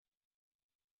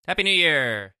Happy New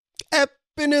Year!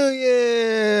 Happy New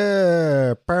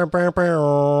Year! Bow, bow,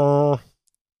 bow.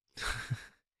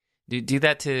 Do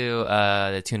that to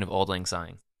the tune of Old Lang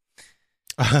Syne.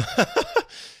 Bow,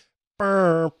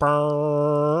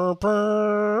 bow,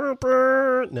 bow,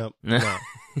 bow. No.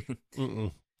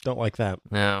 Mm-mm. Don't like that.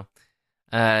 No.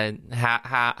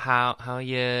 How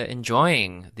you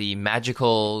enjoying the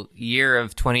magical year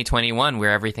of 2021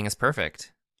 where everything is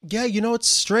perfect? Yeah, it's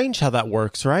strange how that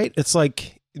works, right? It's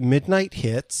like midnight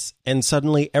hits and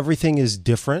suddenly everything is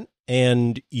different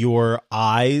and your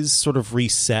eyes sort of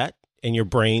reset and your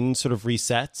brain sort of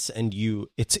resets and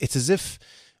it's as if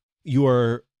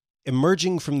you're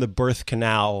emerging from the birth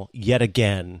canal yet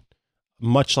again,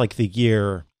 much like the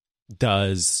year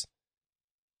does,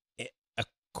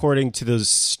 according to those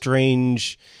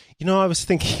strange... I was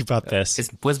thinking about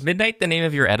this. Was midnight the name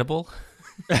of your edible?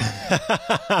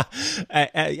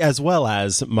 As well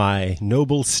as my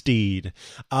noble steed.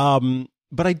 But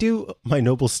I do my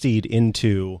noble steed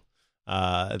into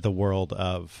the world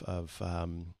of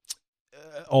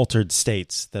altered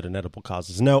states that an edible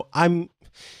causes. No, I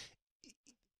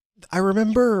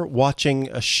remember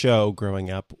watching a show growing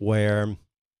up where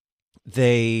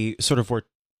they sort of were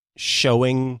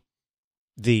showing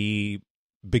the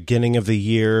beginning of the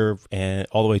year and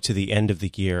all the way to the end of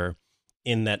the year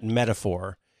in that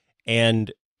metaphor.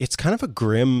 And it's kind of a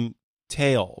grim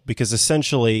tale because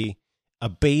essentially a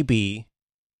baby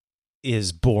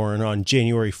is born on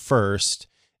January 1st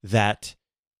that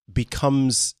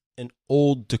becomes an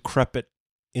old, decrepit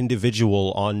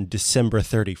individual on December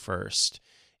 31st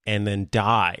and then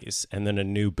dies. And then a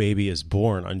new baby is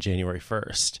born on January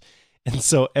 1st. And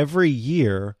so every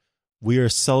year we are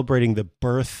celebrating the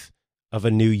birth of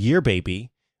a new year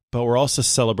baby, but we're also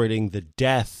celebrating the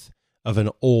death of an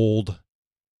old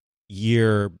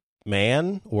year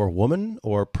man or woman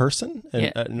or person,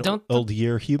 an old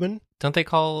year human. Don't they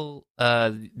call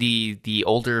the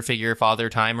older figure Father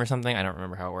Time or something? I don't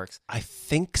remember how it works. I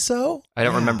think so. I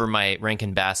don't remember my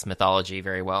Rankin Bass mythology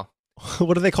very well.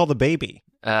 What do they call the baby?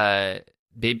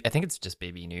 Baby, I think it's just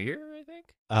Baby New Year, I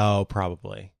think. Oh,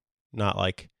 probably. Not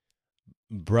like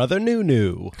Brother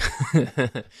New.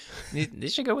 They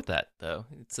should go with that, though.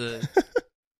 It's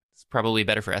probably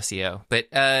better for SEO. But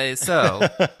so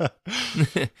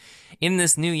in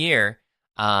this new year,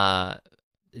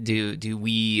 do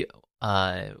we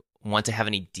want to have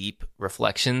any deep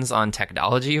reflections on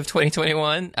technology of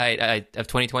 2021? Of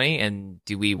 2020, and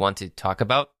do we want to talk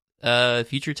about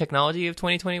future technology of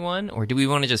 2021, or do we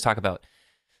want to just talk about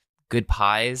good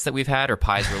pies that we've had or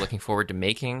pies we're looking forward to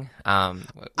making? Where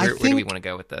do we want to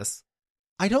go with this?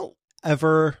 I don't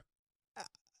ever...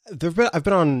 I've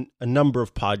been on a number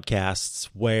of podcasts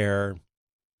where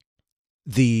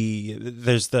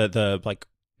there's the like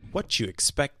what you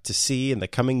expect to see in the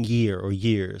coming year or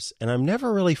years, and I'm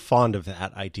never really fond of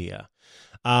that idea.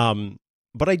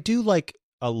 But I do like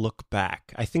a look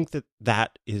back. I think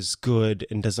that is good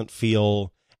and doesn't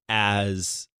feel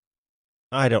as,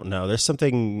 I don't know, there's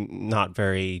something not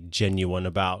very genuine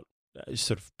about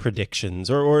sort of predictions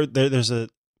or there's a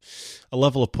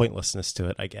level of pointlessness to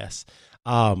it, I guess.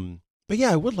 But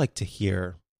yeah, I would like to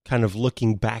hear, kind of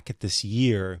looking back at this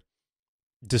year,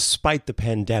 despite the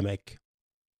pandemic,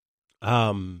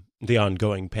 the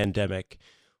ongoing pandemic,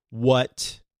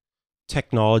 what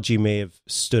technology may have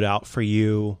stood out for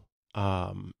you,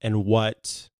 and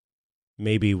what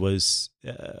maybe was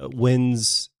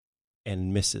wins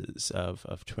and misses of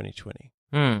 2020.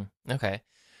 Okay.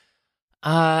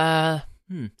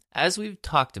 As we've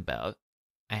talked about,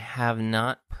 I have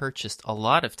not purchased a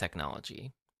lot of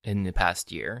technology in the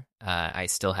past year. I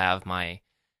still have my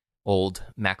old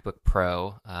MacBook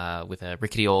Pro with a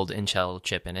rickety old Intel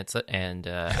chip in it, and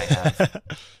I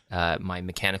have my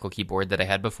mechanical keyboard that I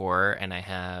had before, and I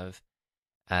have,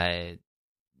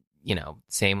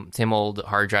 same old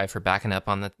hard drive for backing up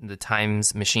on the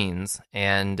Times machines,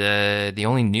 and the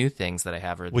only new things that I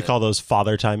have are we call those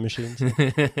Father Time machines.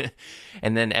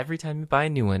 And then every time you buy a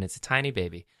new one, it's a tiny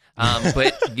baby.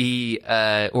 But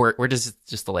or does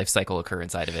just the life cycle occur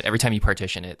inside of it? Every time you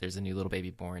partition it, there's a new little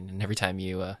baby born, and every time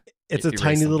you it's a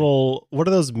tiny little, what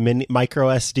are those micro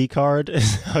SD card?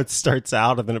 How it starts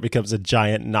out and then it becomes a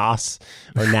giant NAS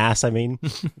or NAS, I mean,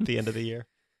 at the end of the year.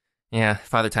 Yeah,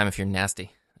 Father Time if you're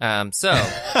nasty. I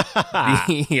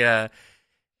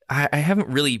haven't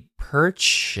really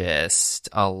purchased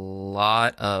a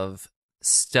lot of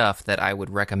stuff that I would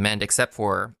recommend, except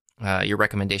for your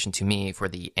recommendation to me for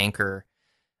the Anker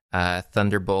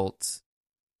Thunderbolt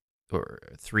or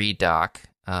 3 dock,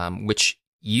 which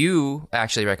you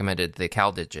actually recommended the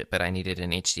CalDigit, but I needed an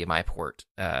HDMI port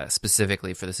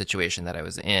specifically for the situation that I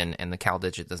was in, and the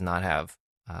CalDigit does not have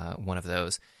one of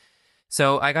those.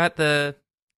 So I got the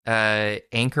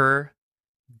Anker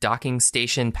Docking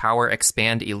Station Power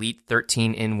Expand Elite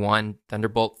 13-in-1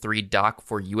 Thunderbolt 3 dock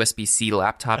for USB-C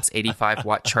laptops,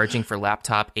 85-watt charging for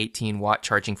laptop, 18-watt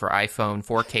charging for iPhone,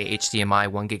 4K HDMI,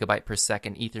 1 gigabyte per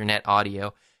second Ethernet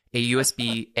audio, a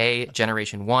USB-A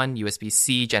Generation 1,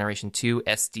 USB-C Generation 2,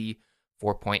 SD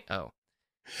 4.0.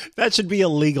 That should be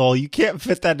illegal. You can't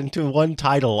fit that into one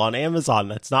title on Amazon.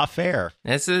 That's not fair.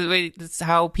 That's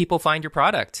how people find your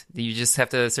product. You just have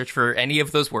to search for any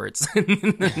of those words.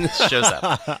 It shows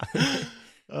up.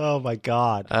 Oh my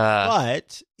God.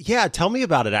 But yeah, tell me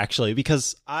about it actually,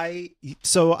 because I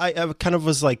kind of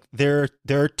was like, there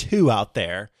are two out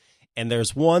there, and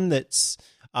there's one that's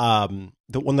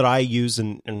the one that I use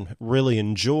and really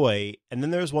enjoy, and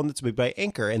then there's one that's made by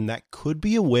Anker, and that could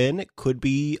be a win, it could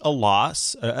be a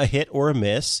loss, a hit or a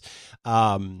miss.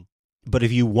 But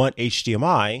if you want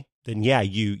HDMI, then yeah,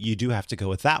 you do have to go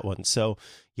with that one. So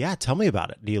yeah, tell me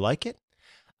about it. Do you like it?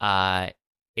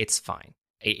 It's fine.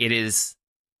 It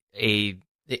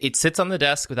sits on the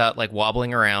desk without like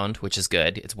wobbling around, which is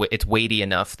good. It's weighty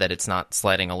enough that it's not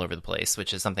sliding all over the place,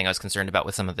 which is something I was concerned about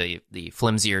with some of the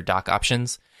flimsier dock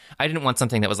options. I didn't want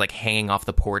something that was like hanging off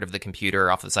the port of the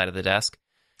computer off the side of the desk.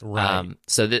 Right.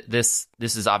 So this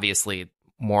is obviously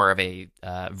more of a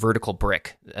vertical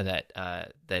brick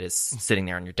that is sitting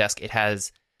there on your desk. It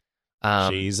has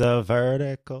she's a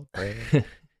vertical brick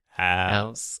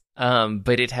house,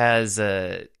 but it has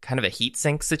a kind of a heat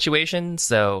sink situation.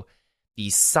 So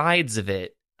the sides of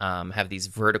it have these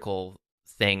vertical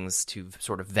things to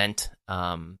sort of vent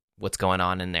what's going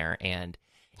on in there, and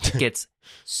it gets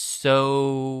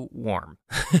so warm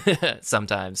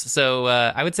sometimes. So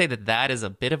I would say that is a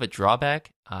bit of a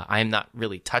drawback. I'm not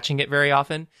really touching it very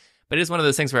often, but it is one of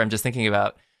those things where I'm just thinking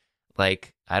about,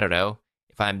 like, I don't know,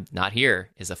 if I'm not here,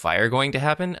 is a fire going to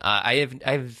happen? I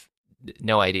have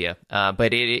no idea,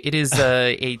 but it is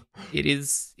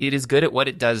good at what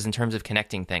it does in terms of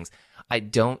connecting things. I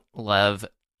don't love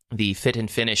the fit and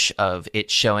finish of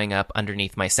it showing up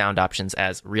underneath my sound options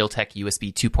as Realtek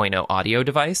USB 2.0 audio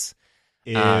device.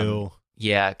 Ew.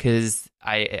 Yeah, because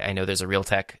I know there's a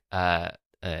Realtek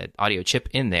audio chip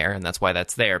in there, and that's why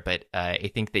that's there. But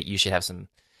I think that you should have some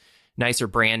nicer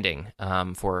branding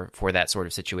for that sort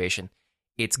of situation.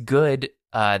 It's good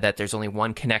that there's only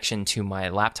one connection to my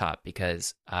laptop,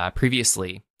 because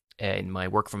previously in my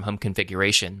work from home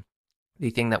configuration, the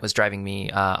thing that was driving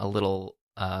me a little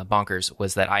bonkers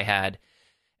was that I had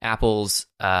Apple's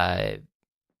HDMI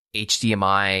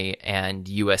and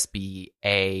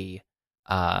USB-A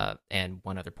and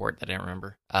one other port that I don't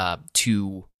remember,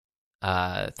 to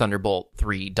Thunderbolt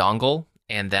 3 dongle,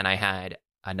 and then I had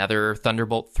another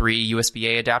Thunderbolt 3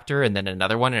 USB-A adapter, and then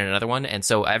another one and another one, and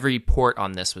so every port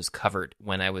on this was covered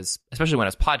especially when I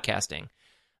was podcasting,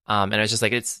 and I was just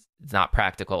like, it's not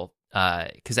practical,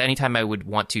 because anytime I would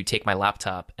want to take my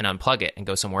laptop and unplug it and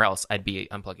go somewhere else, I'd be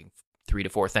unplugging 3 to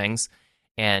 4 things,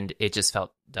 and it just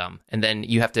felt dumb. And then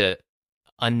you have to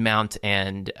unmount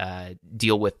and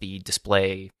deal with the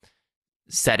display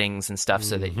settings and stuff,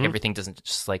 so that everything doesn't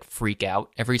just like freak out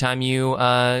every time you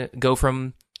go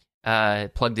from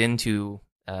plugged into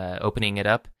opening it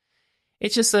up.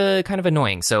 It's just kind of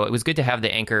annoying. So it was good to have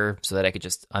the Anker so that I could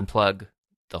just unplug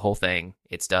the whole thing.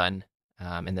 It's done.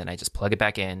 And then I just plug it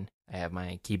back in. I have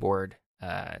my keyboard,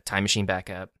 Time Machine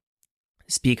backup,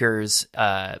 speakers,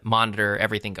 monitor,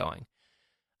 everything going.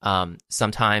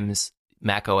 Sometimes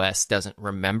Mac OS doesn't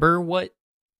remember what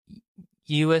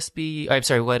what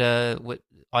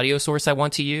audio source I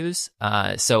want to use.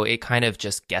 So it kind of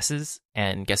just guesses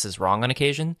wrong on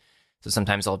occasion. So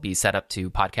sometimes I'll be set up to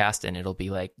podcast and it'll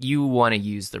be like, you want to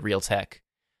use the Realtek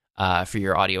for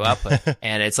your audio output.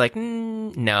 And it's like,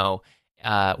 no.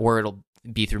 Or it'll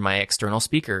be through my external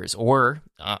speakers. Or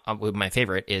my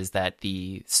favorite is that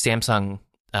the Samsung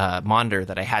monitor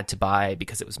that I had to buy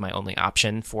because it was my only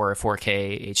option for a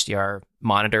 4K HDR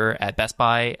monitor at Best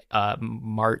Buy,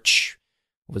 March,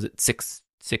 was it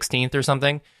 16th or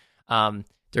something,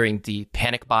 during the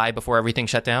panic buy before everything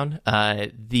shut down.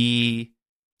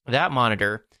 That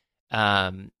monitor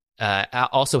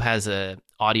also has a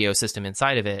audio system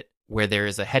inside of it where there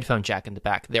is a headphone jack in the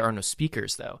back. There are no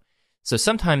speakers though. So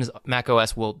sometimes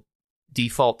macOS will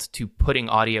default to putting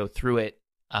audio through it,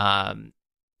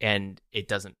 and it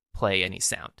doesn't play any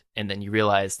sound. And then you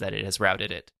realize that it has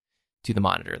routed it to the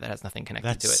monitor that has nothing connected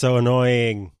to it. That's so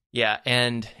annoying. Yeah,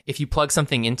 and if you plug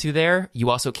something into there, you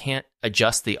also can't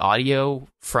adjust the audio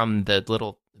from the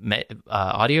little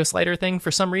audio slider thing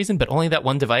for some reason, but only that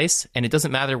one device, and it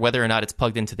doesn't matter whether or not it's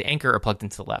plugged into the Anker or plugged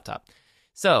into the laptop.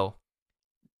 So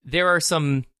there are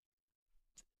some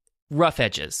rough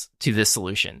edges to this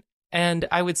solution. And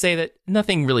I would say that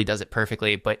nothing really does it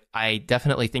perfectly, but I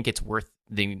definitely think it's worth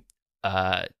the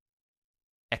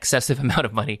excessive amount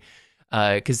of money,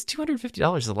 because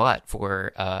 $250 is a lot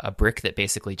for a brick that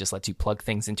basically just lets you plug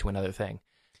things into another thing.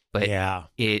 But yeah,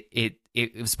 it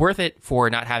was worth it for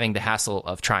not having the hassle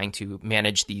of trying to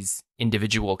manage these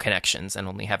individual connections and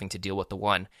only having to deal with the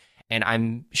one. And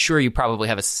I'm sure you probably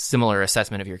have a similar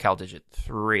assessment of your CalDigit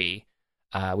 3,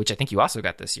 which I think you also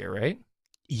got this year, right?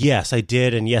 Yes, I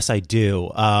did, and yes, I do.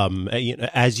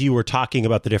 As you were talking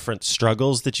about the different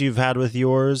struggles that you've had with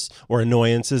yours, or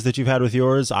annoyances that you've had with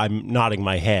yours, I'm nodding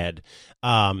my head.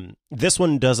 This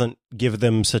one doesn't give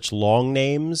them such long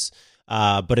names,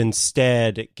 but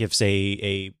instead it gives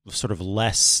a sort of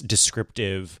less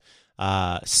descriptive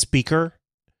speaker,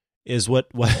 is what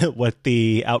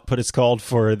the output is called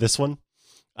for this one,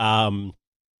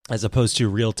 as opposed to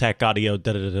Realtek Audio.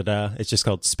 It's just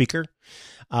called speaker.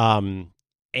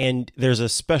 And there's a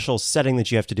special setting that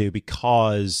you have to do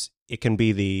because it can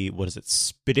be the,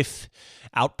 SPDIF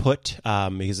output,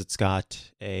 because it's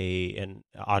got an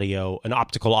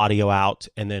optical audio out,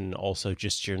 and then also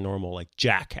just your normal like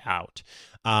jack out.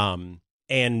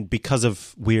 And because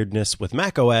of weirdness with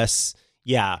macOS,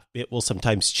 it will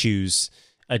sometimes choose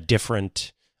a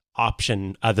different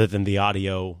option other than the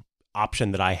audio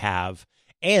option that I have.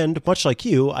 And much like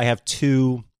you, I have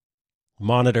two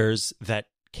monitors that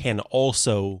can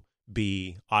also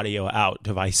be audio out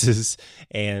devices,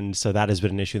 and so that has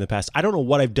been an issue in the past. I don't know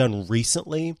what I've done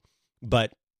recently, and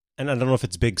I don't know if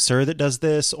it's Big Sur that does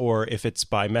this or if it's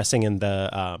by messing in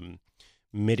the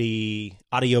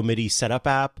audio MIDI setup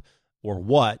app or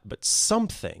what, but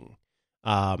something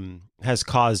has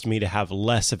caused me to have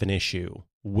less of an issue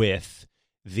with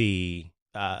the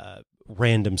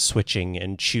random switching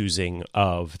and choosing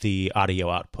of the audio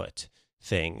output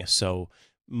thing. So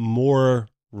more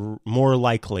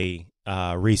likely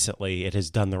recently it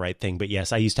has done the right thing. But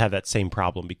yes, I used to have that same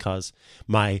problem because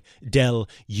my Dell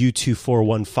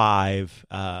U2415,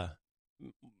 I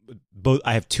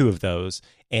have two of those,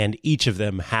 and each of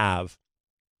them have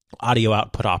audio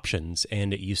output options,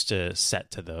 and it used to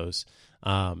set to those.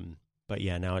 But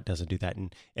yeah, now it doesn't do that.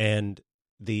 And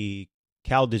the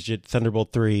CalDigit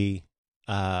Thunderbolt 3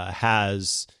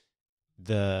 has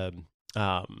the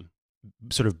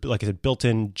sort of, like I said,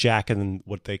 built-in jack and then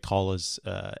what they call as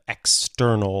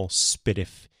external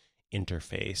SPDIF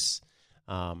interface.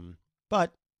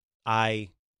 But I,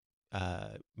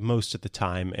 most of the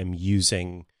time, am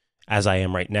using, as I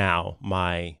am right now,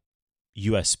 my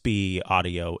USB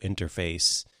audio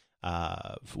interface,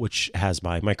 which has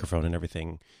my microphone and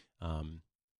everything.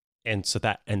 And so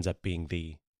that ends up being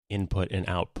the input and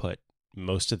output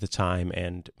most of the time,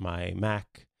 and my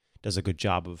Mac does a good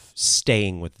job of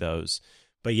staying with those.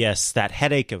 But yes, that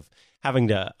headache of having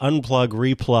to unplug,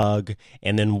 replug,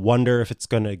 and then wonder if it's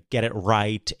going to get it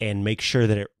right and make sure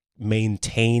that it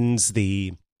maintains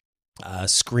the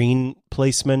screen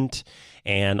placement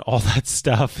and all that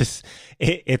stuff,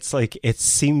 it's like, it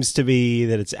seems to be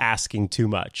that it's asking too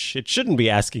much. It shouldn't be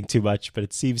asking too much, but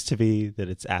it seems to be that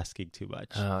it's asking too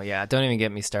much. Oh yeah, don't even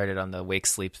get me started on the wake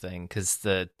sleep thing, because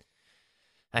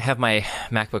I have my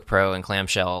MacBook Pro in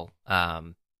clamshell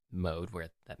mode, where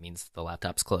that means the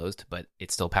laptop's closed, but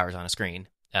it still powers on a screen.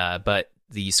 But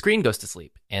the screen goes to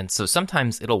sleep. And so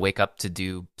sometimes it'll wake up to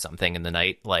do something in the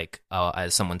night, like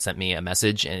as someone sent me a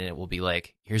message, and it will be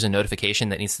like, here's a notification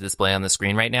that needs to display on the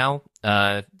screen right now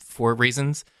for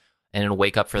reasons. And it'll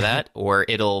wake up for that, or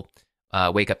it'll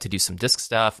wake up to do some disk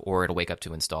stuff, or it'll wake up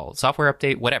to install a software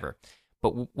update, whatever.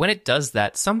 But when it does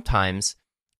that, sometimes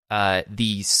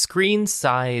the screen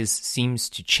size seems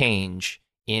to change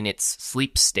in its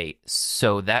sleep state.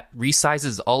 So that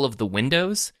resizes all of the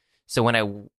windows. So when I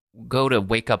go to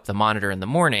wake up the monitor in the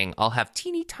morning, I'll have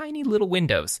teeny tiny little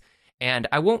windows. And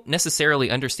I won't necessarily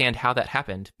understand how that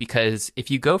happened, because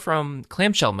if you go from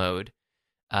clamshell mode,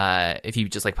 if you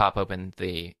just like pop open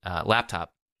the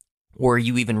laptop, or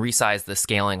you even resize the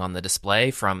scaling on the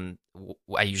display from,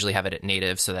 I usually have it at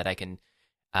native so that I can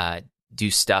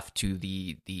do stuff to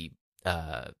the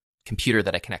computer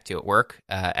that I connect to at work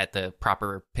at the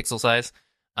proper pixel size.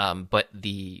 But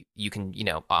you can,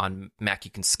 on Mac,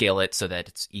 you can scale it so that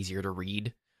it's easier to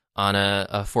read on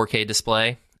a 4K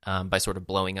display by sort of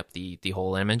blowing up the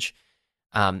whole image.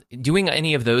 Doing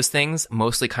any of those things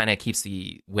mostly kind of keeps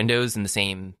the windows in the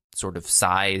same sort of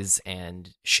size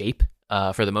and shape.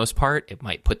 For the most part, it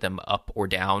might put them up or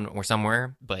down or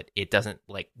somewhere, but it doesn't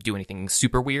like do anything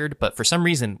super weird. But for some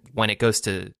reason, when it goes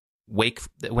to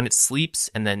when it sleeps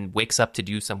and then wakes up to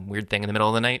do some weird thing in the middle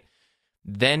of the night,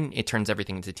 then it turns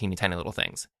everything into teeny tiny little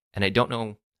things. And I don't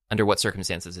know under what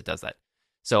circumstances it does that.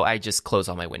 So I just close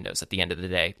all my windows at the end of the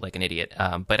day like an idiot.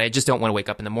 But I just don't want to wake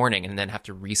up in the morning and then have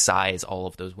to resize all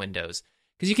of those windows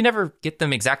because you can never get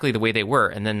them exactly the way they were.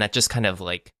 And then that just kind of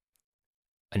like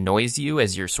annoys you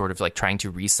as you're sort of like trying to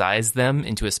resize them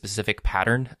into a specific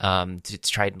pattern to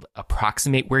try and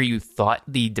approximate where you thought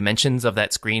the dimensions of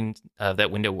that screen of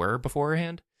that window were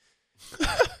beforehand.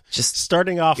 Just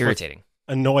starting off irritating.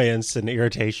 With annoyance and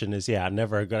irritation is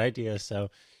never a good idea. So,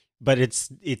 but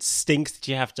it stinks that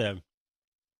you have to.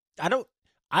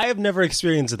 I have never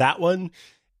experienced that one.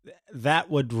 That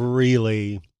would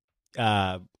really,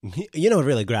 it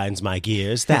really grinds my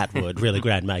gears. That would really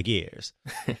grind my gears.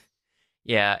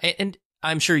 Yeah, and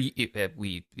I'm sure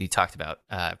we talked about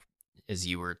as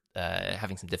you were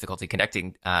having some difficulty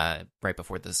connecting right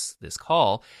before this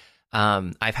call.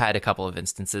 I've had a couple of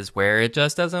instances where it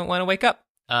just doesn't want to wake up,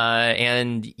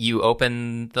 and you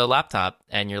open the laptop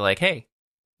and you're like, "Hey,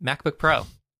 MacBook Pro,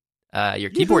 your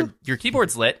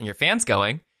keyboard's lit and your fan's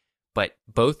going, but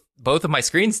both of my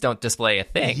screens don't display a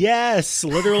thing." Yes,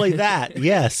 literally that.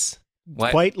 Yes,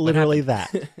 quite literally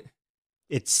that.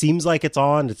 It seems like it's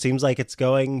on. It seems like it's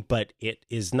going, but it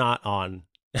is not on.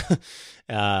 Or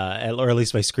at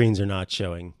least my screens are not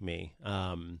showing me.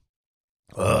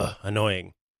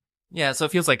 Annoying. Yeah, so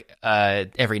it feels like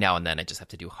every now and then I just have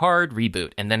to do hard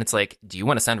reboot. And then it's like, do you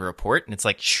want to send a report? And it's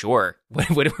like, sure.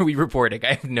 What are we reporting?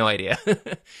 I have no idea.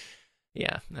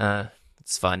 Yeah,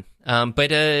 it's fun.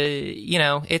 But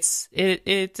it's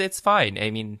fine. I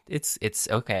mean, it's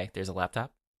okay. There's a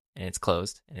laptop. And it's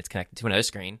closed, and it's connected to another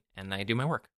screen, and I do my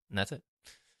work, and that's it.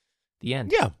 The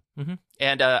end. Yeah. Mm-hmm.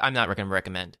 And I'm not going to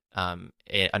recommend,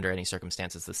 under any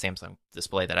circumstances, the Samsung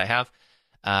display that I have.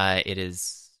 It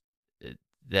is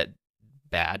that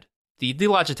bad. The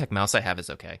Logitech mouse I have is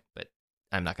okay, but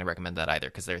I'm not going to recommend that either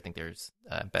because I think there's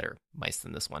better mice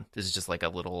than this one. This is just like a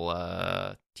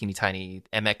little teeny tiny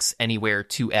MX Anywhere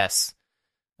 2S.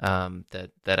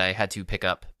 That I had to pick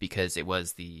up because it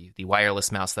was the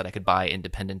wireless mouse that I could buy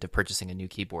independent of purchasing a new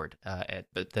keyboard at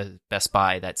the Best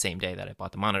Buy that same day that I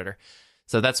bought the monitor.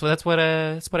 So that's what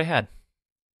I had.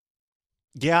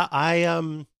 Yeah,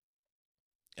 I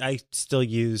still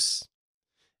use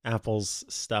Apple's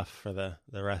stuff for the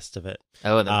rest of it.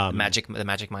 Oh, the Magic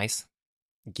Mice.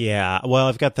 Yeah, well,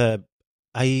 I've got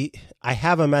I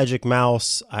have a Magic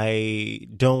Mouse. I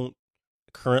don't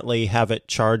currently have it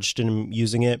charged and I'm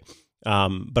using it,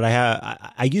 but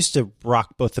I used to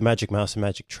rock both the Magic Mouse and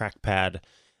Magic Trackpad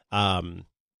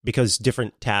because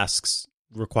different tasks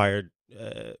required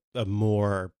a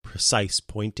more precise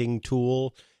pointing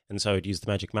tool, and so I'd use the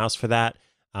Magic Mouse for that,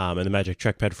 and the Magic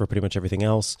Trackpad for pretty much everything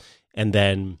else. And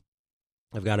then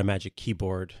I've got a Magic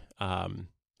Keyboard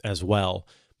as well,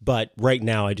 but right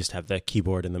now I just have the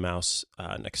keyboard and the mouse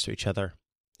next to each other,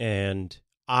 and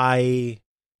I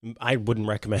wouldn't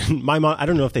recommend I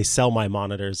don't know if they sell my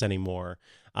monitors anymore.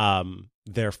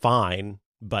 They're fine,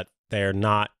 but they're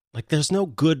not like, there's no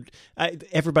good,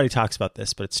 everybody talks about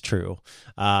this, but it's true.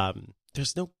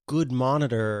 There's no good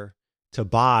monitor to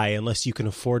buy unless you can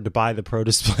afford to buy the Pro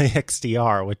Display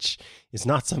XDR, which is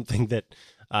not something that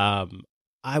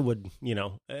I would,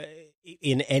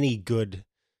 in any good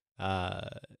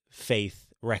faith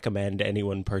recommend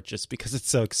anyone purchase because it's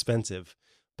so expensive.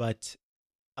 But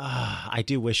I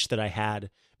do wish that I had,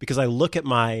 because I look at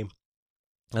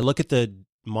the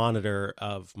monitor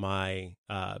of my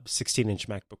 16-inch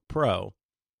MacBook Pro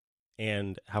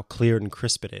and how clear and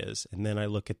crisp it is, and then I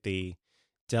look at the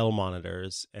Dell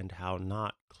monitors and how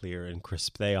not clear and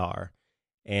crisp they are,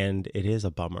 and it is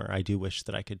a bummer. I do wish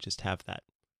that I could just have that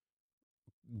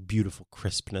beautiful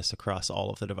crispness across all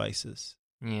of the devices.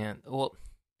 Yeah, well,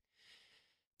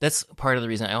 that's part of the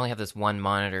reason I only have this one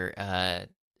monitor,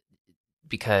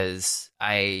 because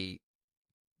I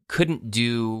couldn't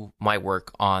do my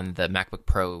work on the MacBook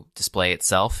Pro display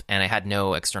itself, and I had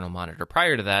no external monitor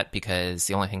prior to that because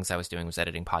the only things I was doing was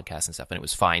editing podcasts and stuff, and it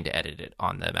was fine to edit it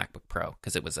on the MacBook Pro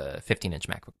because it was a 15-inch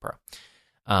MacBook Pro.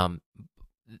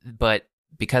 But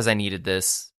because I needed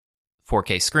this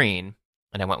 4K screen,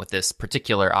 and I went with this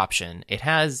particular option, it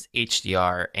has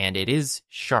HDR, and it is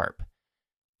sharp.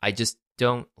 I just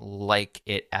don't like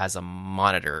it as a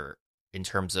monitor in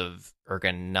terms of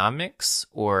ergonomics,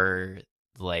 or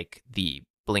like the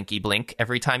blinky blink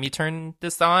every time you turn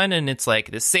this on and it's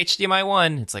like, this is HDMI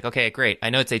 1. It's like, okay, great, I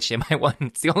know it's HDMI 1.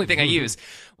 It's the only thing I use.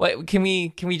 What can we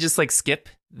just like skip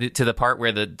to the part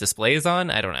where the display is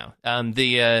on? I don't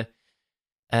know.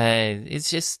 It's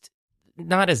just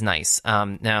not as nice.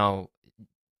 Now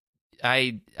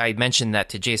I mentioned that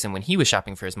to Jason when he was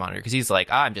shopping for his monitor, because he's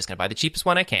like, I'm just gonna buy the cheapest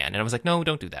one I can, and I was like, no,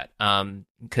 don't do that,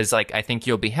 because like I think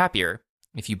you'll be happier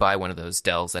if you buy one of those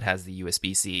Dells that has the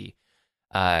USB-C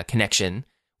connection,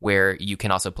 where you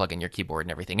can also plug in your keyboard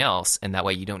and everything else. And that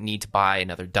way you don't need to buy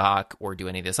another dock or do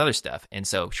any of this other stuff. And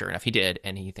so sure enough, he did,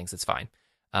 and he thinks it's fine.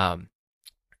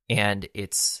 And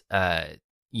it's,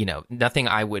 nothing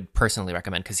I would personally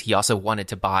recommend, because he also wanted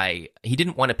to he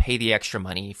didn't want to pay the extra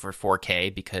money for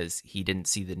 4K because he didn't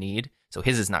see the need. So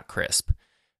his is not crisp,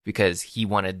 because he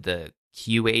wanted the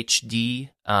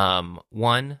QHD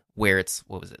one where it's,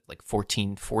 what was it, like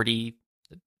 1440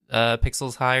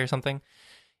 pixels high or something.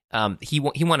 He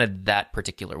wanted that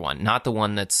particular one, not the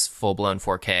one that's full blown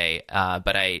 4K.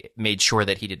 But I made sure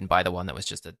that he didn't buy the one that was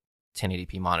just a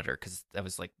 1080p monitor, because that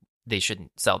was like, they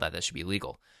shouldn't sell that. That should be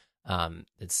illegal.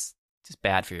 It's just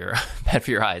bad for your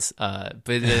eyes.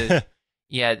 But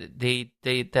yeah,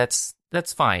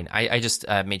 that's fine. I just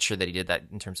made sure that he did that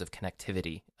in terms of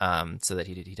connectivity, so that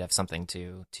he'd have something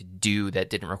to do that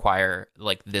didn't require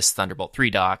like this Thunderbolt 3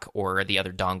 dock or the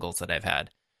other dongles that I've had.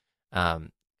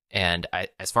 And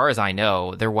as far as I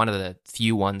know, they're one of the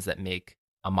few ones that make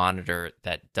a monitor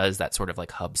that does that sort of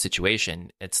like hub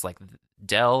situation. It's like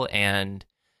Dell and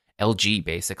LG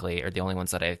basically are the only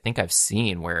ones that I think I've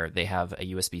seen where they have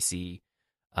a USB-C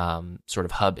sort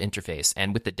of hub interface.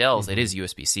 And with the Dells, it is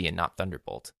USB-C and not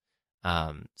Thunderbolt.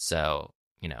 So,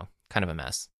 kind of a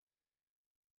mess.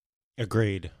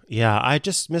 Agreed. Yeah, I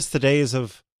just miss the days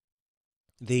of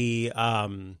the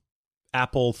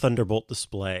Apple Thunderbolt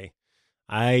display.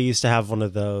 I used to have one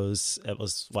of those. It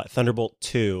was, Thunderbolt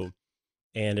 2.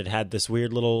 And it had this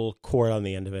weird little cord on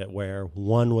the end of it where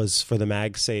one was for the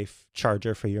MagSafe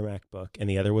charger for your MacBook and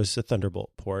the other was a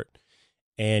Thunderbolt port.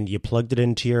 And you plugged it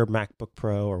into your MacBook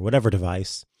Pro or whatever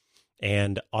device.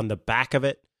 And on the back of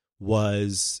it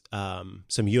was some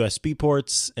USB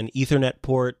ports, an Ethernet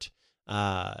port,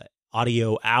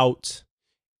 audio out,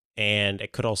 and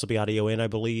it could also be audio in, I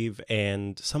believe,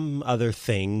 and some other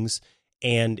things.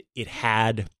 And it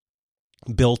had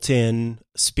built-in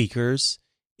speakers.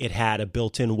 It had a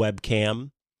built-in webcam,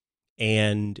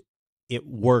 and it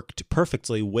worked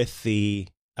perfectly with the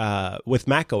with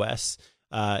macOS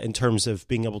in terms of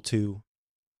being able to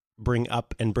bring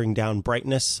up and bring down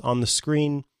brightness on the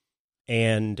screen,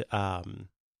 and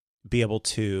be able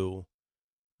to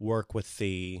work with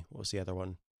what was the other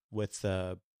one? With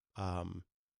the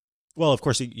well, of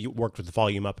course, you worked with the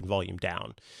volume up and volume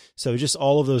down. So just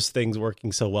all of those things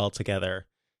working so well together.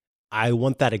 I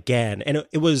want that again. And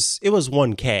it was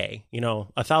 $1K,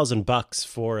 $1,000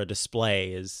 for a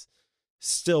display is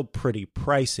still pretty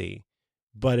pricey,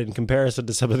 but in comparison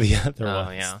to some of the other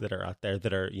ones that are out there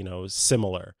that are,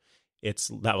 similar,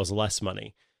 that was less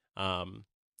money.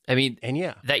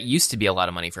 That used to be a lot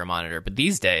of money for a monitor, but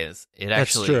these days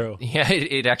that's true. Yeah,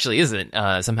 it actually isn't.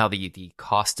 Somehow the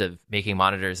cost of making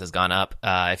monitors has gone up.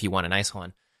 If you want a nice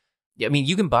one,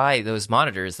 you can buy those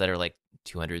monitors that are like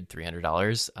 $200,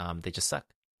 $300. They just suck.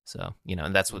 So,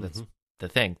 and that's what that's the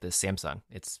thing. The Samsung,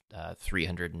 it's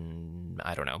 $300 and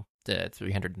I don't know,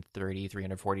 $330,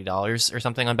 $340 or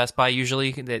something on Best Buy.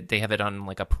 Usually they have it on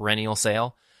like a perennial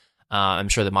sale. I'm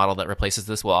sure the model that replaces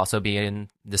this will also be in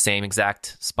the same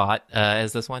exact spot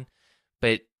as this one.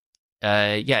 But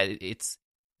it's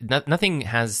nothing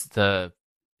has the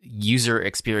user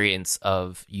experience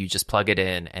of you just plug it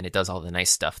in and it does all the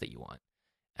nice stuff that you want.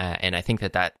 And I think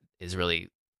that is really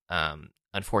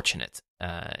unfortunate.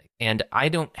 And I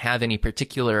don't have any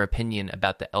particular opinion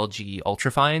about the LG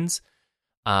Ultrafines.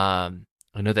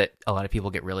 I know that a lot of people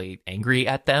get really angry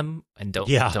at them and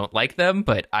don't like them,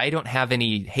 but I don't have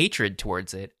any hatred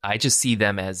towards it. I just see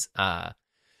them as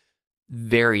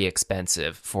very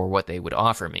expensive for what they would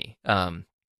offer me,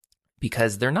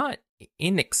 because they're not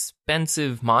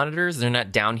inexpensive monitors. They're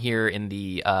not down here in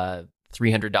the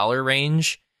 $300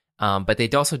 range, but they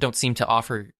also don't seem to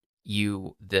offer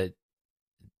you the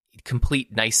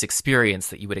complete nice experience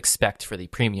that you would expect for the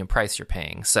premium price you're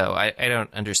paying. So I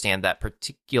don't understand that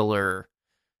particular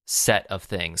set of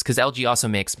things, because LG also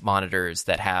makes monitors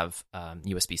that have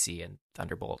USB-C and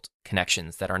Thunderbolt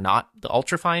connections that are not the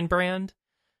Ultrafine brand,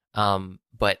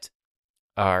 but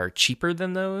are cheaper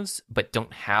than those, but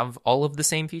don't have all of the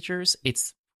same features.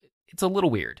 It's a little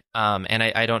weird, and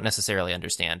I don't necessarily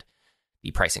understand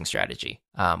the pricing strategy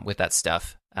with that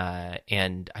stuff.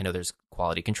 And I know there's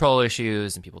quality control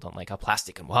issues, and people don't like how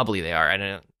plastic and wobbly they are.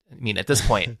 At this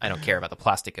point, I don't care about the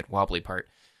plastic and wobbly part,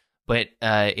 but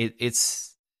it's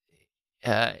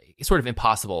sort of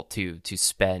impossible to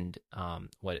spend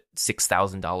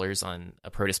 $6,000 on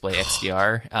a Pro Display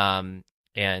XDR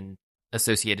and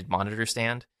associated monitor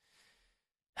stand.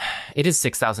 It is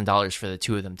 $6,000 for the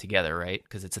two of them together, right?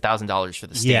 Because it's $1,000 for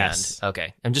the stand. Yes.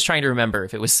 Okay, I'm just trying to remember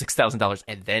if it was $6,000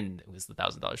 and then it was the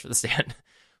 $1,000 for the stand.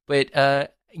 But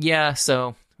yeah,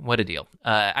 so what a deal.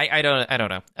 I don't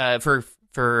know. For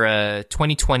for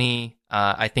 2020,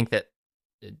 I think that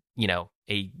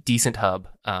a decent hub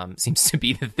seems to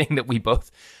be the thing that we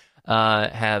both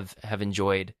have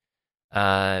enjoyed.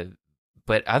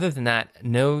 But other than that,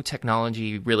 no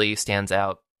technology really stands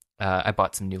out. I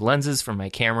bought some new lenses for my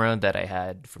camera that I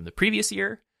had from the previous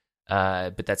year,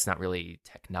 but that's not really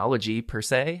technology per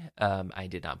se. I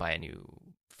did not buy a new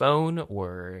phone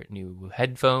or new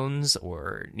headphones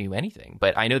or new anything.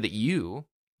 But I know that you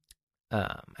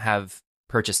have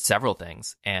purchased several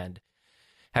things and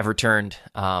have returned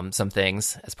some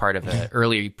things as part of an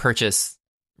early purchase,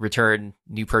 return,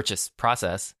 new purchase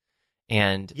process.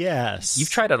 And yes, you've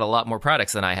tried out a lot more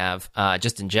products than I have,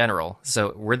 just in general.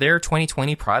 So were there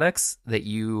 2020 products that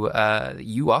you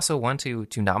also want to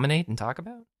nominate and talk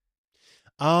about?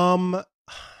 I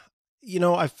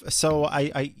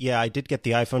did get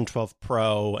the iPhone 12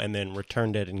 Pro and then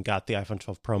returned it and got the iPhone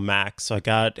 12 Pro Max. So I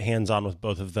got hands-on with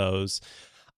both of those.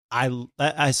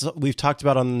 We've talked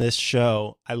about on this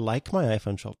show, I like my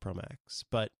iPhone 12 Pro Max,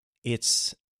 but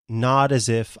it's not as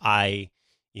if I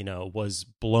was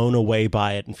blown away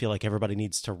by it and feel like everybody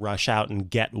needs to rush out and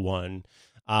get one.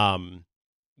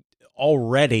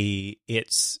 Already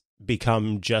it's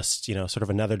become just, sort of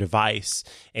another device.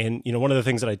 And, one of the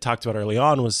things that I talked about early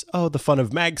on was, the fun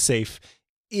of MagSafe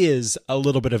is a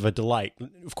little bit of a delight.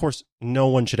 Of course, no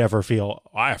one should ever feel,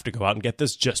 I have to go out and get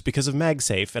this just because of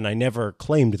MagSafe. And I never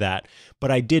claimed that.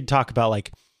 But I did talk about,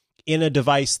 in a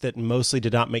device that mostly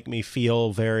did not make me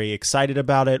feel very excited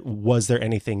about it, was there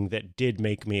anything that did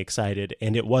make me excited?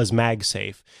 And it was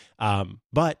MagSafe.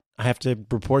 But I have to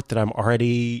report that I'm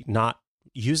already not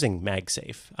using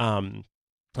MagSafe.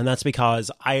 And that's because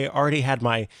I already had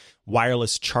my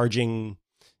wireless charging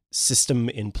system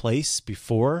in place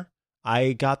before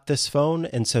I got this phone.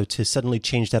 And so to suddenly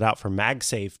change that out for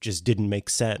MagSafe just didn't make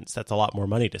sense. That's a lot more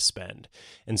money to spend.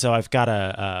 And so I've got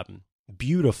a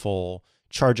beautiful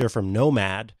charger from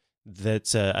Nomad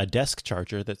that's a desk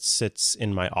charger that sits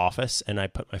in my office, and I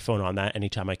put my phone on that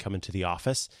anytime I come into the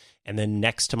office. And then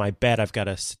next to my bed, I've got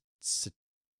a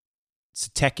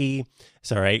Satechi.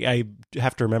 Sorry, I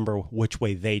have to remember which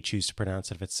way they choose to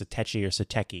pronounce it, if it's Satechi or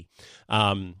Satechi.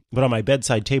 But on my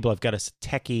bedside table, I've got a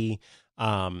Satechi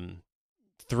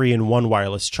 3-in-1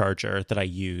 wireless charger that I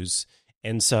use.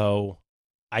 And so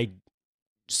I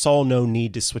saw no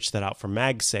need to switch that out for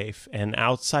MagSafe. And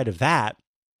outside of that,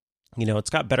 it's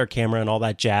got better camera and all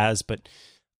that jazz, but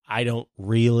I don't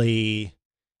really,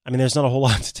 there's not a whole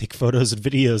lot to take photos and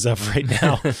videos of right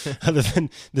now other than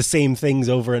the same things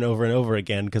over and over and over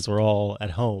again because we're all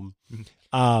at home. You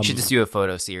should just do a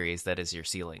photo series that is your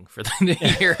ceiling for the new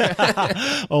year.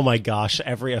 Oh my gosh,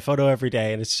 a photo every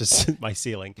day, and it's just my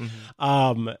ceiling.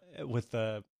 Mm-hmm. With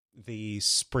the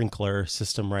sprinkler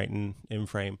system right in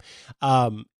frame.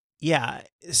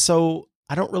 So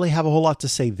I don't really have a whole lot to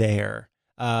say there.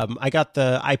 I got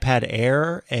the iPad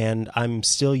Air, and I'm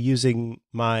still using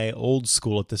my old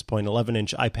school at this point,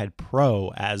 11-inch iPad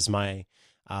Pro as my,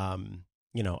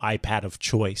 iPad of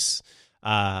choice.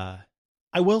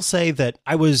 I will say that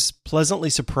I was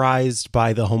pleasantly surprised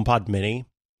by the HomePod Mini,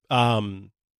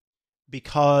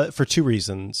 because for two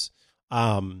reasons.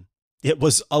 It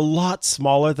was a lot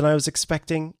smaller than I was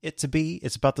expecting it to be.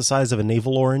 It's about the size of a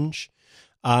navel orange.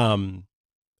 And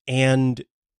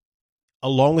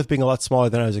along with being a lot smaller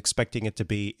than I was expecting it to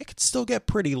be, it could still get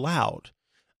pretty loud,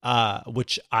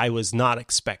 which I was not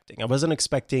expecting. I wasn't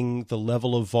expecting the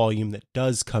level of volume that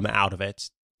does come out of it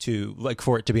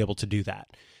for it to be able to do that.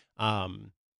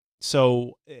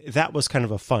 So that was kind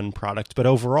of a fun product, but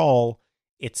overall,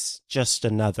 it's just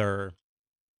another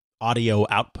audio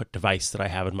output device that I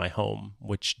have in my home,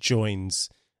 which joins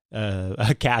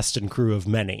a cast and crew of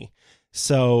many.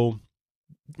 So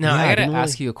now I got to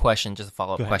ask you a question, just a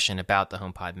follow-up question about the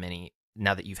HomePod Mini.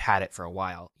 Now that you've had it for a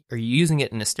while, are you using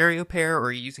it in a stereo pair or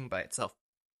are you using it by itself?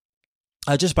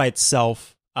 Just by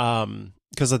itself,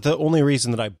 because the only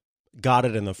reason that I got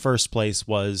it in the first place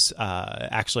was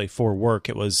actually for work.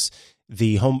 It was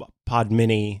the HomePod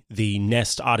Mini, the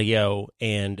Nest Audio,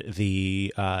 and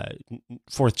the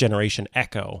fourth generation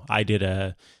Echo. I did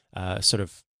a sort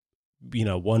of,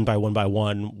 one by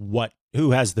one,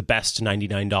 who has the best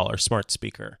 $99 smart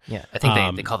speaker. Yeah, I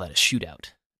think they call that a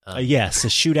shootout. Yes, a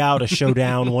shootout, a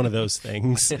showdown, one of those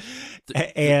things.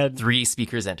 And 3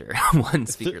 speakers enter, 1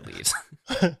 speaker leaves.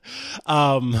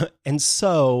 And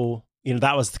so,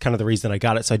 that was kind of the reason I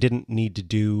got it. So I didn't need to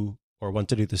do or want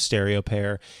to do the stereo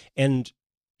pair. And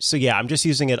so, yeah, I'm just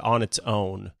using it on its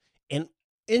own. And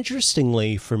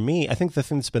interestingly for me, I think the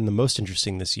thing that's been the most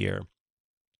interesting this year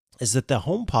is that the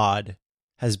HomePod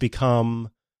has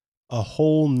become a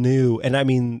whole new, and I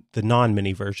mean the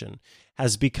non-mini version,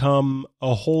 has become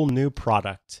a whole new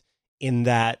product in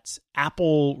that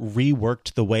Apple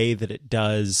reworked the way that it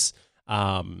does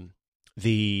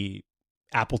the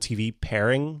Apple TV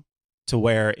pairing to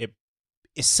where it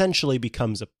essentially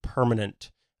becomes a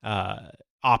permanent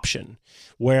option.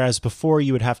 Whereas before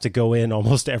you would have to go in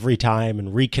almost every time and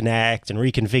reconnect and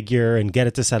reconfigure and get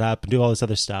it to set up and do all this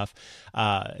other stuff.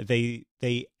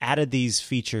 They added these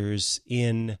features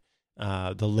in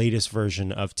the latest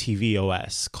version of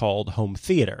tvOS called Home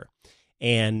Theater.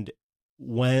 And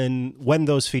when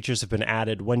those features have been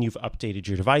added, when you've updated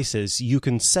your devices, you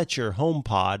can set your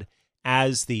HomePod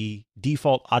as the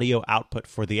default audio output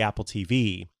for the Apple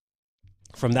TV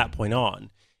from that point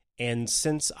on. And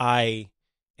since I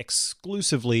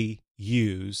exclusively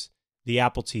use the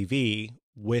Apple TV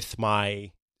with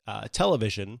my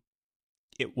television,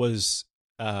 it was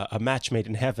a match made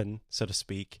in heaven, so to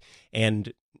speak.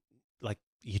 And like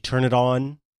you turn it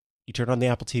on, you turn on the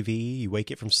Apple TV, you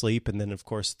wake it from sleep, and then of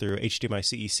course through HDMI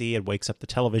CEC, it wakes up the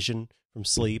television from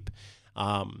sleep,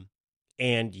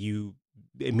 and you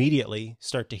immediately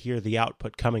start to hear the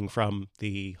output coming from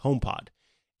the HomePod.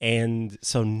 And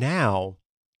so now,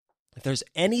 if there's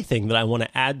anything that I want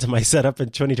to add to my setup in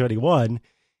 2021,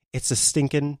 it's a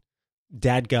stinking,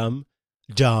 dadgum,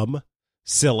 dumb,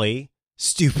 silly,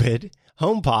 stupid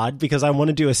HomePod, because I want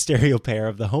to do a stereo pair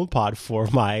of the HomePod for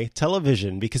my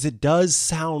television, because it does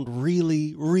sound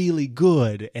really, really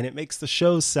good, and it makes the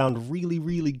shows sound really,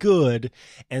 really good.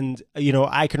 And, you know,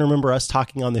 I can remember us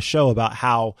talking on the show about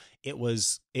how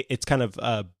it's kind of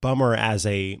a bummer as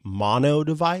a mono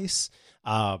device.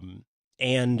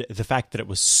 And the fact that it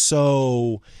was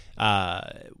so,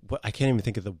 I can't even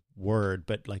think of the word,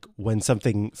 but like when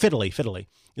something fiddly,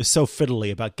 is so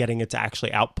fiddly about getting it to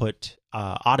actually output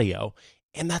audio.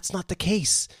 And that's not the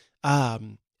case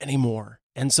anymore.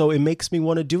 And so it makes me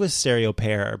want to do a stereo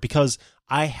pair, because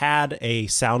I had a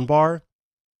soundbar,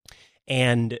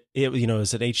 and it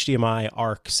was an HDMI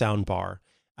ARC soundbar.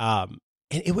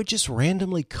 And it would just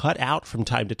randomly cut out from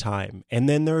time to time. And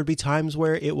then there would be times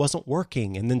where it wasn't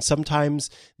working. And then sometimes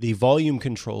the volume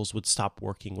controls would stop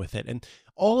working with it. And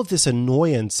all of this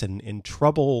annoyance and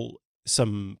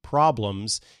troublesome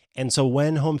problems. And so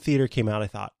when Home Theater came out, I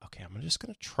thought, okay, I'm just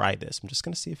going to try this. I'm just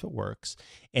going to see if it works.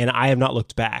 And I have not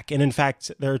looked back. And in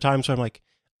fact, there are times where I'm like,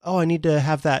 oh, I need to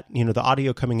have that, the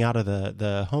audio coming out of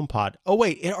the HomePod. Oh,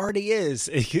 wait, it already is.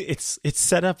 It's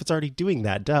set up. It's already doing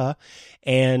that. Duh.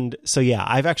 And so, yeah,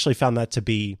 I've actually found that to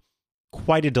be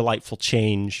quite a delightful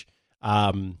change.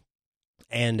 And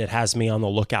it has me on the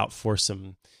lookout for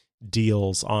some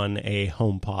deals on a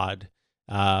HomePod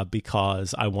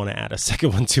because I want to add a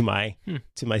second one to my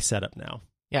setup now.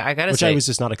 Yeah, I gotta say, which I was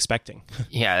just not expecting.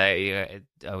 Yeah,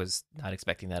 I was not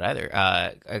expecting that either.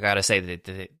 I gotta say that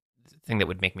the thing that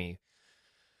would make me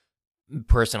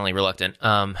personally reluctant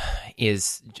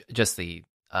is just the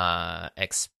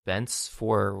expense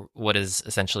for what is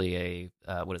essentially a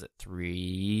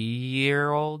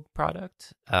 3-year-old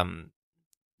product.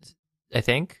 I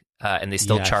think, and they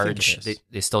still charge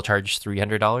they still charge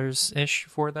 $300 ish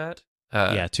for that.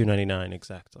 $299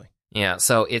 exactly. Yeah,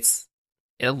 so it's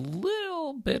a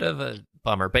little bit of a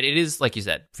bummer, but it is, like you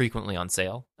said, frequently on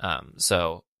sale.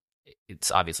 So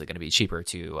it's obviously going to be cheaper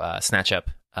to snatch up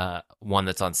one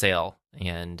that's on sale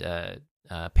and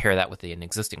pair that with an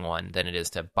existing one than it is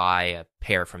to buy a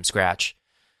pair from scratch.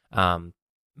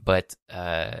 But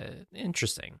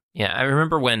interesting. Yeah, I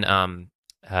remember when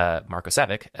Marko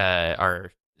Savic,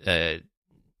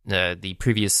 the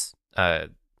previous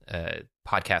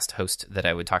podcast host that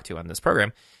I would talk to on this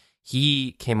program,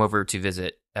 he came over to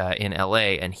visit in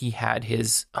LA, and he had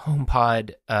his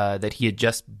HomePod that he had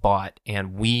just bought,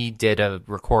 and we did a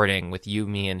recording with you,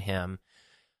 me, and him.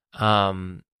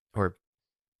 Or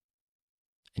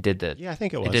I did the I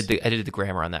think it was. I did the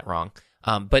grammar on that wrong.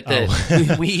 But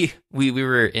we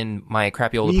were in my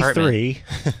crappy old apartment.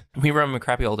 We were in my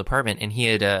crappy old apartment, and he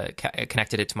had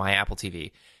connected it to my Apple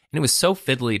TV. And it was so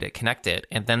fiddly to connect it.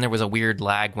 And then there was a weird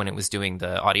lag when it was doing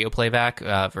the audio playback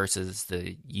versus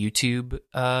the YouTube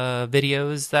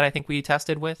videos that I think we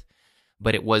tested with.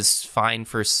 But it was fine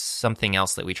for something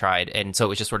else that we tried. And so it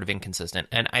was just sort of inconsistent.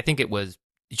 And I think it was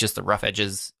just the rough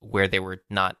edges where they were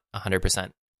not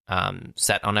 100%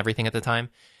 set on everything at the time.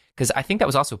 Because I think that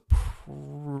was also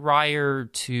prior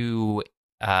to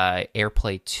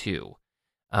AirPlay 2.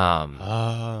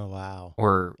 Oh wow!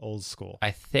 Or old school.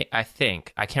 I think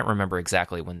I can't remember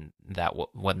exactly when that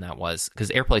was, because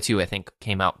AirPlay 2 I think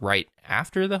came out right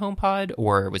after the HomePod,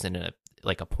 or was in a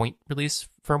point release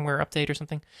firmware update or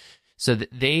something. So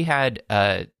they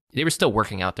were still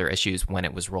working out their issues when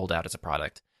it was rolled out as a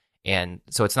product, and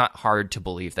so it's not hard to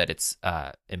believe that it's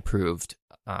improved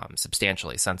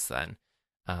substantially since then.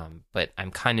 But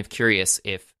I'm kind of curious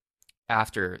if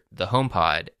after the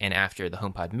HomePod and after the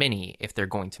HomePod Mini, if they're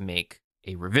going to make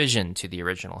a revision to the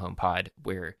original HomePod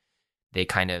where they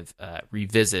kind of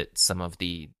revisit some of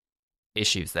the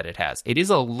issues that it has. It is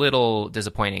a little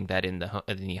disappointing that in the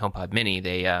HomePod Mini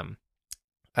they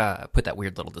put that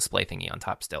weird little display thingy on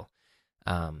top still,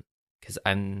 because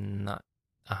I'm not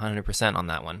 100% on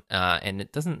that one, and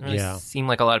it doesn't really seem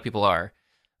like a lot of people are.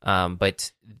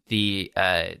 But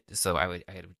so I would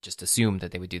just assume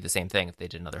that they would do the same thing if they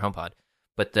did another HomePod.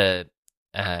 But the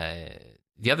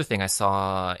other thing I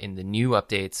saw in the new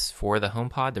updates for the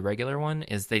HomePod, the regular one,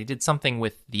 is they did something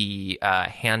with the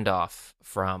handoff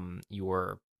from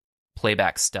your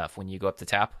playback stuff when you go up to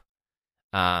tap.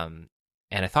 And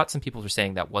I thought some people were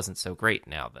saying that wasn't so great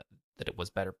now, that it was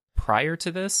better prior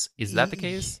to this. Is that the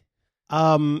case?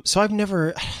 So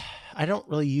I don't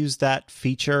really use that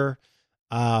feature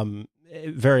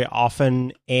very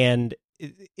often, and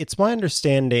it's my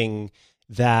understanding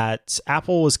that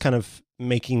Apple was kind of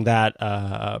making that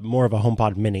more of a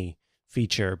HomePod Mini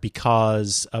feature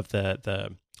because of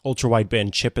the ultra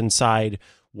wideband chip inside,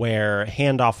 where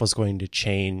handoff was going to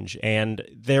change, and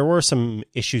there were some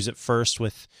issues at first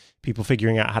with people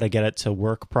figuring out how to get it to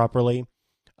work properly.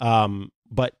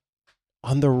 But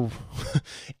on the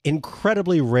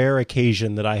incredibly rare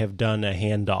occasion that I have done a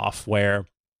handoff where,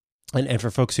 and for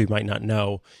folks who might not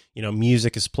know,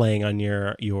 music is playing on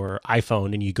your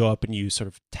iPhone, and you go up and you sort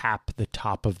of tap the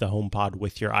top of the HomePod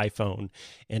with your iPhone,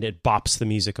 and it bops the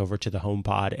music over to the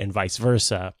HomePod and vice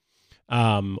versa,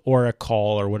 or a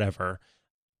call or whatever.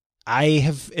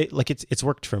 It's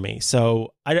worked for me.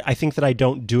 So I think that I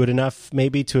don't do it enough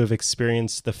maybe to have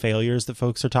experienced the failures that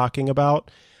folks are talking about.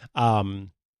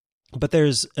 But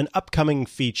there's an upcoming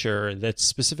feature that's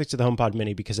specific to the HomePod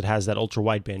Mini because it has that ultra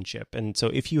wideband chip. And so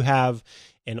if you have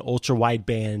an ultra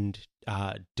wideband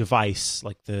device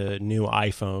like the new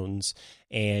iPhones,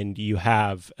 and you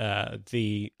have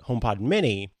the HomePod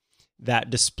Mini, that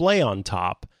display on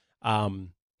top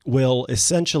will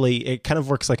essentially, it kind of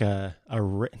works like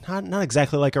not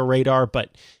exactly like a radar,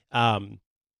 but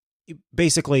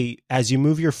basically as you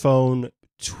move your phone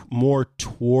more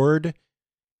toward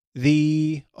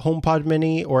the HomePod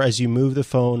Mini, or as you move the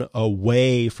phone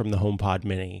away from the HomePod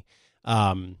Mini,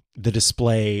 the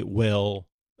display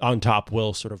on top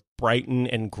will sort of brighten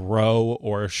and grow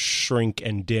or shrink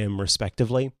and dim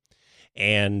respectively.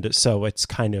 And so it's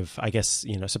kind of, I guess,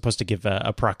 supposed to give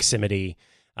a proximity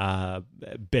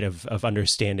bit of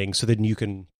understanding, so then you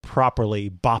can properly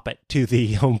bop it to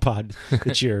the HomePod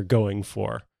that you're going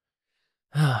for.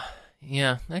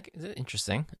 Yeah,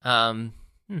 interesting.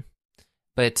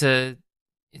 But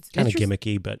it's kind of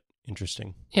gimmicky, but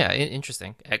interesting. Yeah,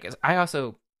 interesting. I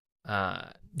also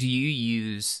do you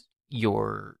use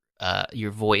your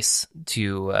voice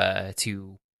to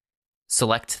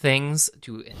select things,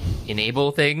 to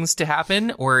enable things to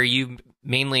happen, or are you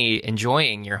mainly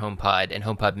enjoying your HomePod and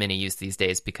HomePod Mini use these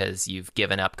days because you've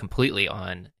given up completely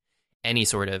on any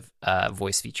sort of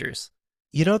voice features?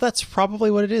 That's probably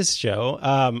what it is, Joe.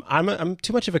 I'm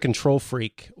too much of a control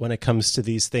freak when it comes to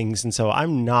these things, and so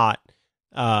I'm not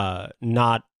a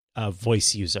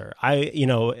voice user.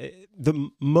 The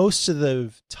most of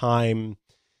the time,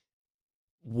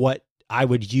 what I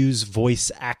would use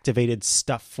voice activated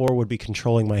stuff for would be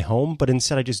controlling my home, but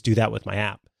instead I just do that with my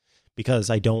app because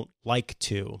I don't like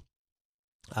to.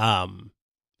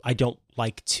 I don't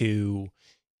like to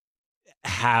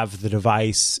have the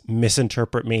device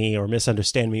misinterpret me or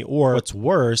misunderstand me, or what's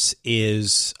worse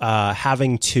is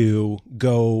having to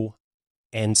go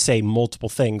and say multiple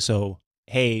things. So,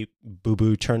 hey,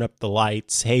 boo-boo, turn up the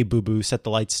lights. Hey, boo-boo, set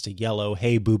the lights to yellow.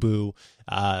 Hey, boo-boo,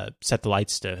 set the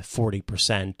lights to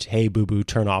 40%. Hey, boo-boo,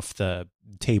 turn off the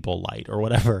table light or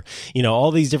whatever.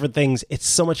 All these different things. It's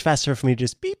so much faster for me to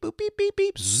just beep, boop, beep, beep,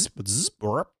 beep, zzz, zzz,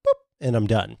 boop, and I'm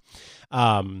done.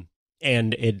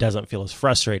 And it doesn't feel as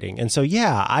frustrating. And so,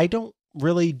 yeah, I don't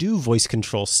really do voice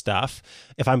control stuff.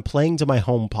 If I'm playing to my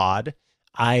HomePod,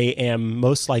 I am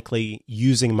most likely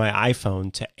using my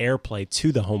iPhone to AirPlay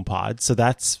to the HomePod. So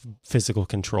that's physical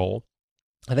control.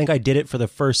 I think I did it for the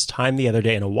first time the other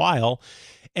day in a while.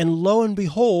 And lo and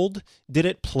behold, did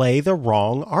it play the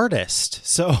wrong artist?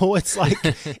 So it's like,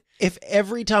 if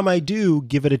every time I do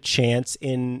give it a chance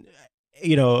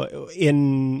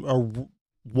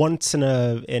once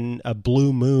in a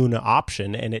blue moon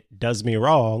option, and it does me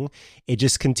wrong, it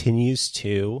just continues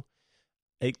to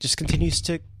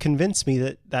convince me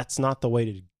that that's not the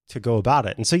way to go about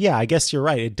it. And so, yeah, I guess you're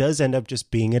right. It does end up just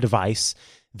being a device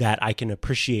that I can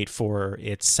appreciate for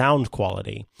its sound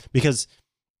quality, because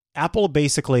Apple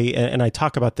basically, and I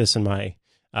talk about this in my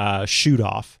shoot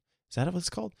off. Is that what it's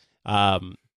called?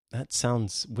 That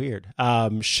sounds weird.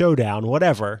 Showdown,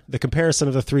 whatever. The comparison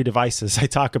of the three devices, I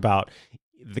talk about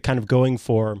the kind of going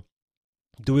for,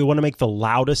 do we want to make the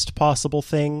loudest possible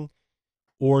thing,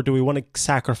 or do we want to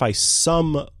sacrifice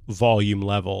some volume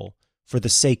level for the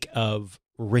sake of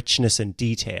richness and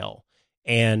detail?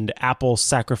 And Apple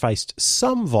sacrificed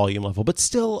some volume level, but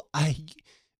still,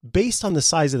 based on the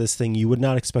size of this thing, you would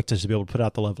not expect us to be able to put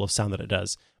out the level of sound that it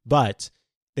does. But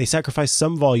they sacrificed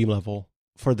some volume level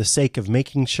for the sake of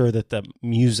making sure that the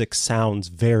music sounds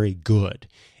very good.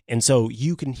 And so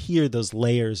you can hear those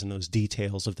layers and those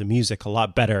details of the music a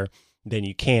lot better than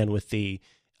you can with the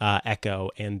Echo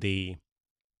and the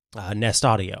Nest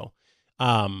Audio.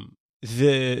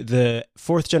 The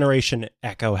fourth generation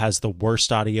Echo has the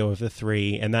worst audio of the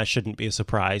three, and that shouldn't be a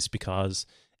surprise because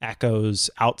Echoes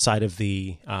outside of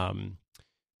the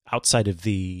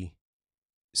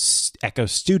Echo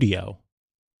Studio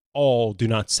all do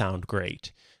not sound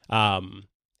great.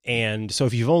 And so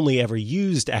if you've only ever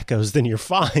used Echoes, then you're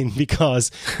fine because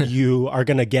you are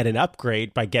going to get an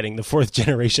upgrade by getting the fourth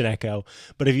generation Echo.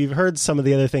 But if you've heard some of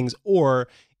the other things or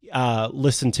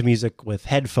listen to music with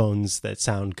headphones that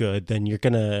sound good, then you're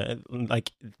going to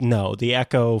no, the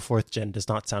Echo fourth gen does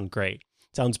not sound great.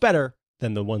 It sounds better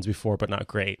than the ones before, but not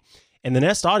great. And the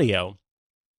Nest Audio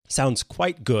sounds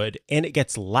quite good and it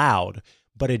gets loud,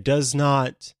 but it does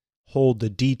not hold the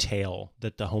detail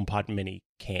that the HomePod Mini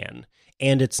can.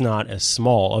 And it's not as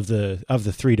small of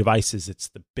the three devices. It's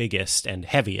the biggest and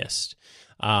heaviest.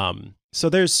 So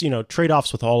there's,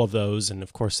 trade-offs with all of those. And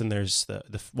of course, then there's the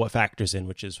what factors in,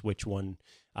 which is which one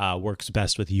works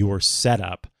best with your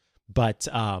setup. But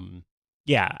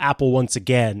Apple, once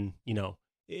again,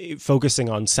 focusing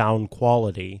on sound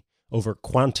quality over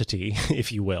quantity,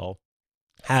 if you will,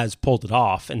 has pulled it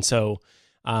off. And so,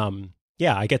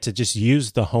 I get to just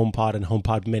use the HomePod and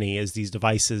HomePod Mini as these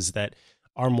devices that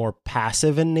are more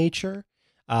passive in nature,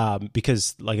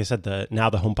 because, like I said, now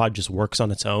the HomePod just works on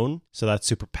its own, so that's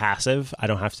super passive. I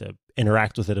don't have to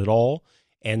interact with it at all,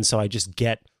 and so I just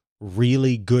get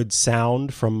really good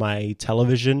sound from my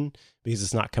television because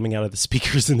it's not coming out of the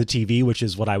speakers in the TV, which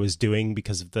is what I was doing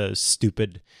because of the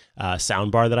stupid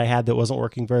sound bar that I had that wasn't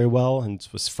working very well, and it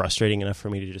was frustrating enough for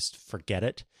me to just forget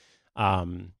it.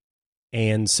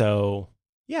 And so,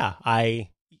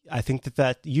 I think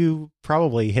that you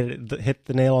probably hit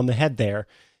the nail on the head there.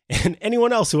 And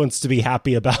anyone else who wants to be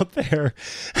happy about their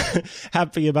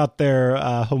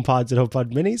HomePods and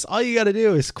HomePod Minis, all you got to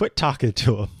do is quit talking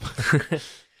to them.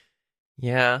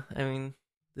 Yeah, I mean,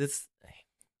 it's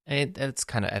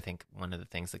kind of, I think, one of the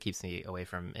things that keeps me away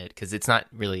from it, because it's not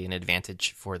really an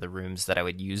advantage for the rooms that I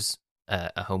would use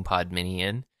a HomePod Mini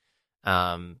in,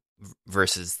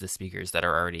 versus the speakers that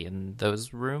are already in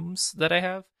those rooms that I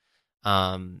have.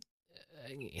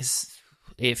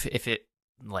 If it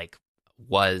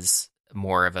was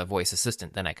more of a voice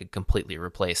assistant, then I could completely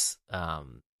replace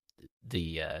or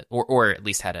at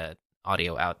least had a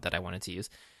audio out that I wanted to use.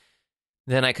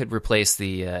 Then I could replace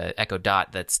the Echo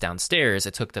Dot that's downstairs.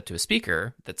 It's hooked up to a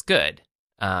speaker that's good.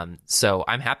 So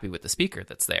I'm happy with the speaker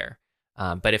that's there.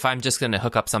 But if I'm just going to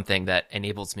hook up something that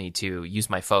enables me to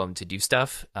use my phone to do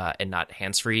stuff and not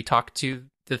hands-free talk to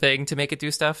the thing to make it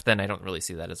do stuff, then I don't really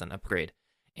see that as an upgrade.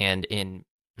 And in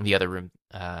the other room,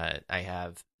 I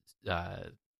have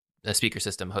a speaker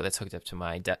system that's hooked up to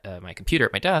my my computer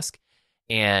at my desk,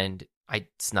 and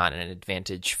it's not an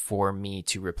advantage for me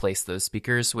to replace those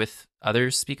speakers with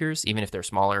other speakers, even if they're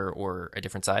smaller or a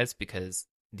different size, because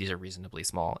these are reasonably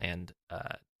small and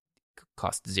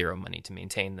cost zero money to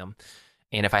maintain them.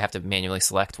 And if I have to manually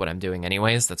select what I'm doing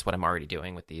anyways, that's what I'm already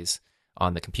doing with these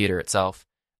on the computer itself.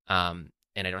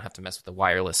 And I don't have to mess with the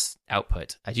wireless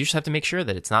output. I just have to make sure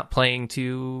that it's not playing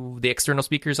to the external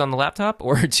speakers on the laptop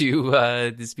or to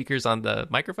the speakers on the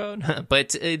microphone.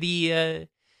 But the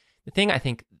thing I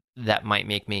think that might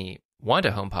make me want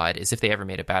a HomePod is if they ever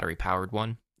made a battery-powered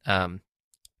one,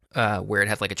 where it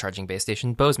has like a charging base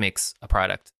station. Bose makes a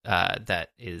product that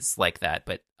is like that,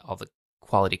 but all the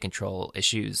quality control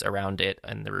issues around it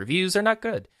and the reviews are not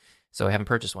good. So I haven't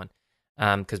purchased one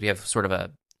because we have sort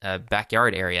of a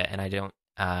backyard area, and I don't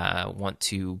want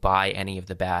to buy any of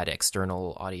the bad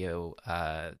external audio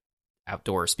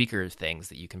outdoor speaker things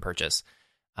that you can purchase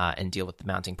and deal with the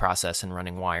mounting process and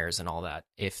running wires and all that.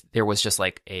 If there was just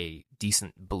like a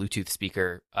decent Bluetooth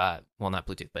speaker, well, not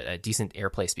Bluetooth, but a decent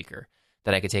AirPlay speaker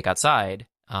that I could take outside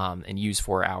and use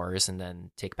for hours and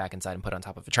then take back inside and put on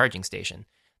top of a charging station,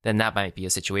 then that might be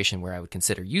a situation where I would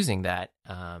consider using that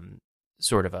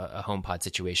sort of a HomePod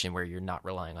situation where you're not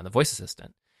relying on the voice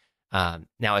assistant.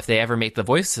 Now, if they ever make the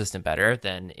voice assistant better,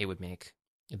 then it would make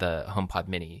the HomePod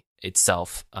Mini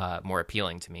itself more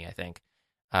appealing to me, I think,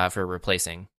 for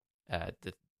replacing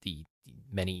the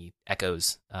many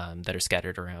echoes that are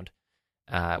scattered around,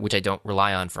 which I don't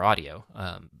rely on for audio,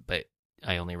 but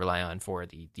I only rely on for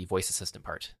the voice assistant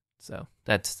part. So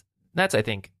that's I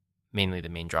think mainly the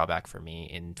main drawback for me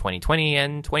in 2020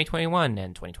 and 2021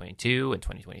 and 2022 and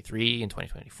 2023 and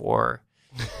 2024,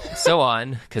 so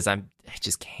on, because I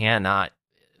just cannot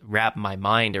wrap my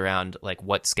mind around like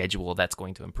what schedule that's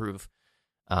going to improve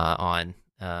on.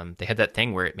 They had that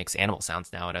thing where it makes animal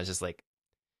sounds now, and I was just like,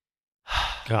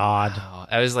 God. wow.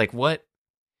 I was like, what?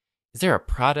 Is there a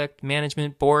product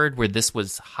management board where this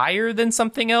was higher than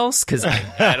something else? Because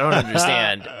I don't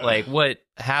understand like what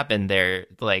happened there,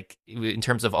 like in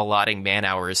terms of allotting man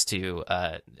hours to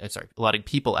allotting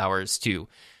people hours to,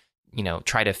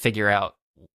 try to figure out,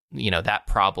 that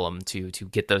problem to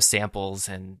get those samples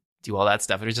and do all that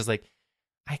stuff. It was just like,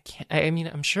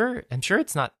 I'm sure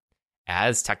it's not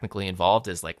as technically involved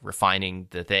as like refining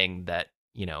the thing that,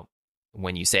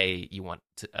 when you say you want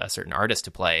a certain artist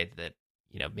to play, that,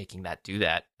 making that do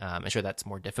that. I'm sure that's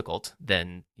more difficult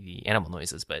than the animal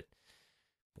noises, but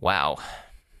wow.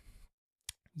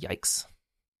 Yikes.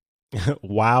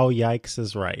 Wow, yikes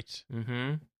is right.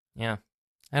 Mm-hmm. Yeah.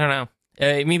 I don't know.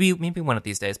 Maybe one of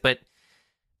these days, but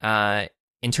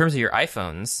in terms of your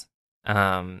iPhones,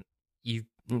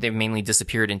 they've mainly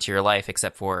disappeared into your life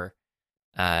except for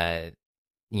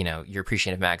your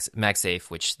appreciative MagSafe,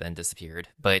 which then disappeared.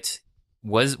 But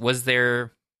is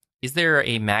there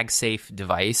a MagSafe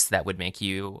device that would make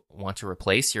you want to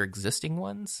replace your existing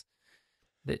ones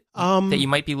that you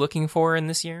might be looking for in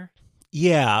this year?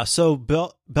 Yeah, so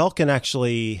Belkin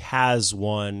actually has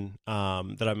one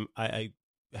that I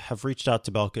have reached out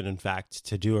to Belkin, in fact,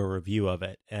 to do a review of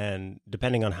it, and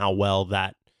depending on how well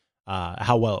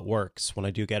it works, when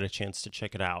I do get a chance to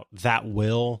check it out, that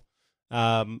will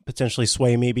potentially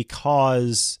sway me,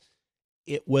 because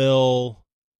it will,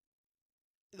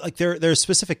 like, there's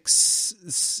specific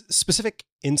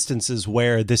instances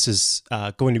where this is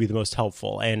going to be the most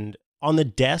helpful, and on the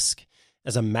desk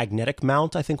as a magnetic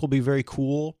mount, I think will be very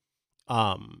cool,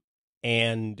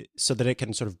 and so that it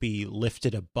can sort of be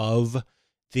lifted above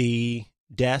the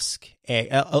desk,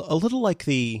 a little like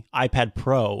the iPad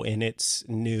Pro in its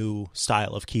new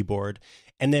style of keyboard.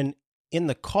 And then in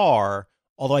the car,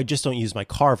 although I just don't use my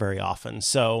car very often,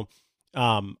 so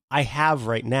I have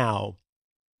right now,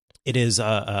 it is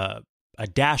a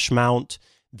dash mount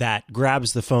that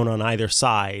grabs the phone on either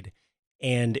side,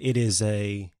 and it is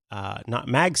a not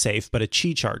MagSafe, but a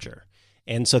Qi charger.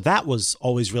 And so that was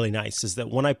always really nice, is that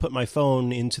when I put my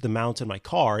phone into the mount in my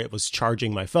car, it was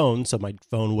charging my phone, so my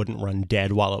phone wouldn't run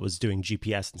dead while it was doing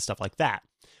GPS and stuff like that.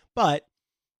 But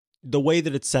the way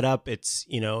that it's set up, it's,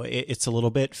 it's a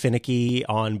little bit finicky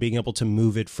on being able to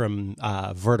move it from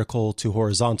vertical to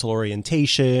horizontal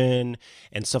orientation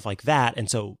and stuff like that. And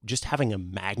so just having a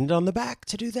magnet on the back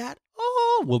to do that,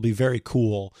 will be very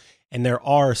cool. And there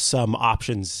are some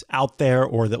options out there,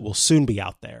 or that will soon be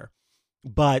out there.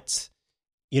 But,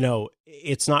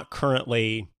 it's not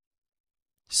currently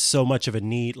so much of a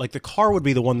need. Like, the car would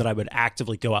be the one that I would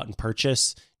actively go out and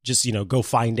purchase, just, go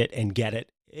find it and get it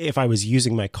if I was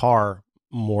using my car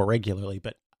more regularly.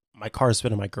 But my car has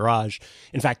been in my garage.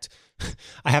 In fact,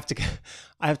 I have to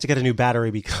get a new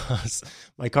battery, because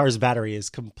my car's battery is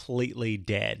completely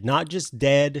dead. Not just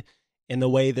dead in the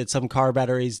way that some car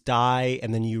batteries die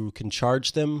and then you can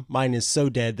charge them. Mine is so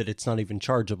dead that it's not even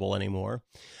chargeable anymore.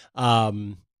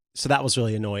 So that was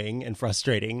really annoying and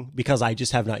frustrating, because I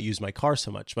just have not used my car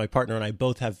so much. My partner and I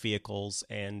both have vehicles,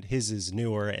 and his is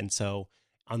newer. And so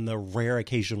on the rare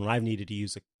occasion when I've needed to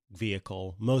use a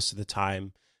vehicle, most of the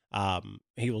time,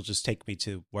 he will just take me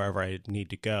to wherever I need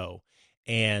to go.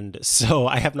 And so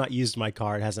I have not used my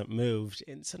car. It hasn't moved.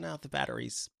 And so now the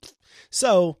batteries.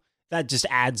 So that just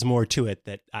adds more to it,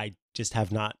 that I just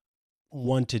have not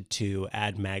wanted to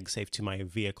add MagSafe to my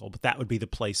vehicle. But that would be the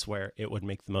place where it would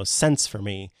make the most sense for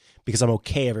me, because I'm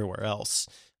okay everywhere else.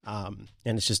 And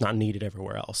it's just not needed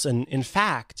everywhere else. And in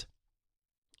fact,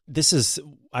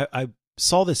 I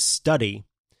saw this study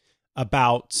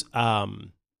about, I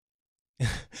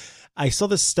saw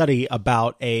this study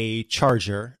about a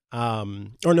charger, or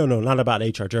no, not about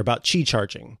a charger, about Qi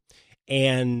charging.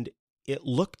 And it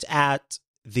looked at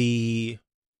the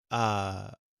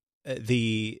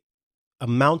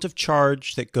amount of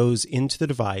charge that goes into the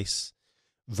device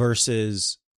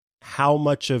versus how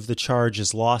much of the charge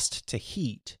is lost to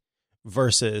heat,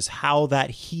 versus how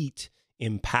that heat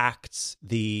impacts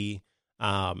the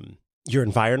your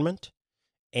environment.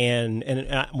 And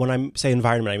when I say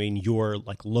environment, I mean your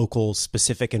like local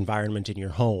specific environment in your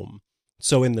home.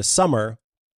 So in the summer,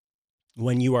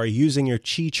 when you are using your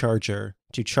Qi charger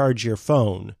to charge your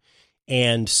phone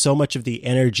and so much of the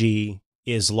energy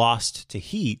is lost to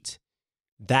heat,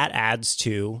 that adds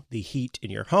to the heat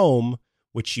in your home,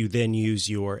 which you then use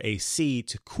your AC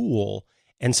to cool.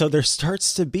 And so there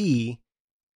starts to be,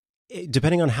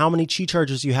 depending on how many Qi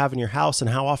chargers you have in your house and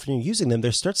how often you're using them,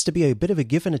 there starts to be a bit of a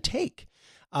give and a take,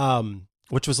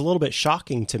 which was a little bit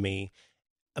shocking to me.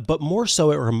 But more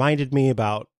so, it reminded me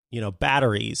about,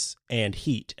 batteries and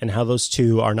heat and how those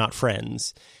two are not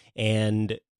friends.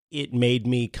 And it made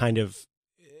me kind of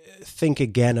think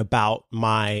again about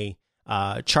my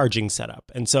charging setup.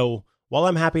 And so while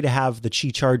I'm happy to have the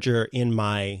Qi charger in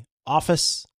my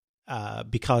office,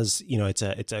 because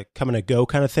it's a come and a go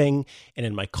kind of thing, and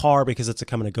in my car because it's a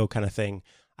come and a go kind of thing,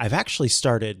 I've actually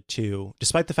started to,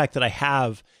 despite the fact that I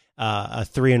have a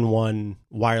 3-in-1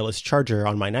 wireless charger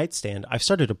on my nightstand, I've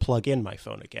started to plug in my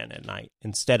phone again at night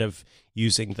instead of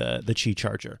using the Qi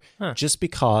charger, just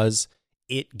because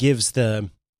it gives the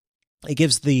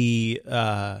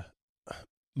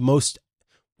most,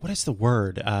 what is the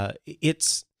word?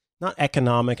 It's not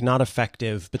economic, not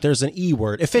effective, but there's an E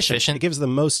word, efficient. It gives the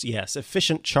most,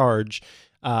 efficient charge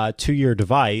to your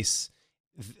device,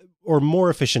 or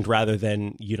more efficient rather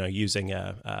than, using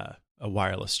a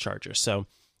wireless charger. So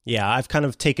yeah, I've kind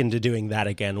of taken to doing that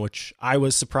again, which I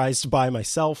was surprised by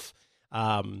myself.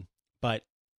 But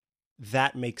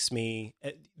that makes me,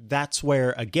 that's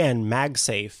where, again,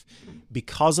 MagSafe,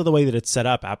 because of the way that it's set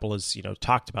up, Apple has,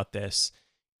 talked about this,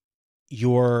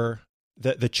 the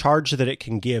charge that it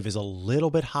can give is a little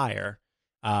bit higher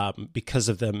because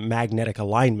of the magnetic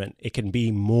alignment. It can be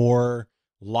more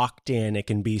locked in. It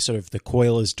can be sort of, the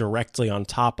coil is directly on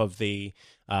top of the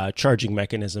charging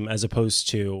mechanism, as opposed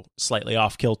to slightly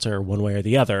off kilter one way or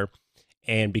the other.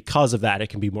 And because of that, it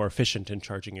can be more efficient in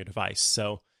charging your device.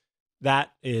 So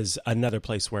that is another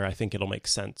place where I think it'll make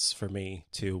sense for me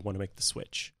to want to make the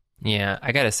switch. Yeah,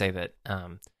 I got to say that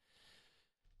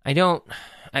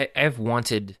I've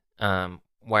wanted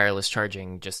wireless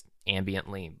charging just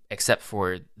ambiently, except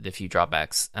for the few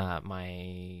drawbacks.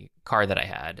 My car that I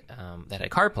had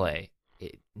CarPlay,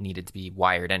 it needed to be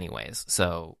wired anyways,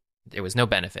 so there was no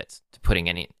benefit to putting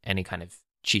any kind of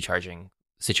Qi charging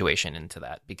situation into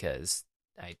that, because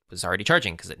I was already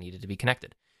charging because it needed to be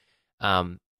connected.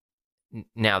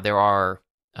 Now there are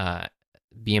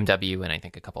BMW and I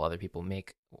think a couple other people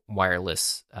make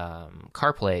wireless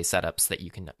CarPlay setups that you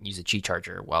can use a Qi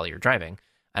charger while you're driving.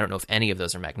 I don't know if any of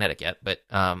those are magnetic yet, but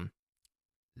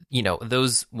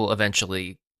those will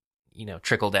eventually,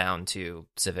 trickle down to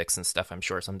Civics and stuff, I'm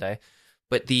sure, someday.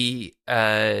 But the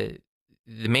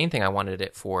main thing I wanted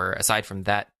it for, aside from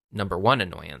that number one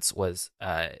annoyance, was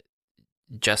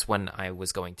just when I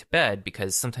was going to bed,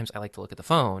 because sometimes I like to look at the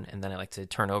phone and then I like to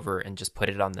turn over and just put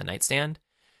it on the nightstand.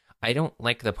 I don't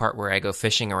like the part where I go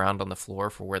fishing around on the floor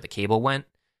for where the cable went,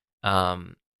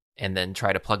 and then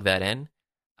try to plug that in.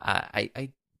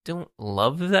 I don't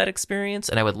love that experience,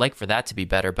 and I would like for that to be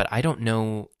better, but I don't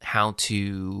know how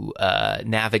to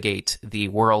navigate the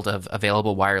world of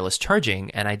available wireless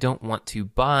charging, and I don't want to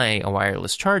buy a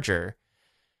wireless charger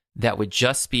that would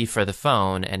just be for the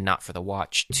phone and not for the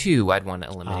watch too. I'd want to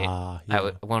eliminate. I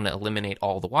would want to eliminate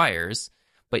all the wires,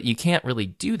 but you can't really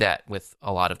do that with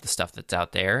a lot of the stuff that's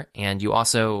out there. And you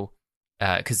also,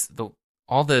 because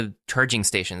all the charging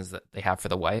stations that they have for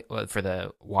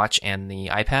the watch and the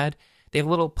iPad, they have a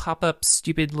little pop-up,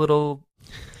 stupid little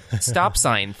stop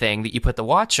sign thing that you put the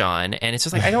watch on, and it's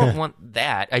just like, I don't want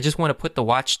that. I just want to put the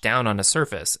watch down on a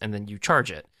surface and then you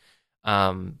charge it.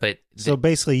 So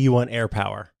basically, you want air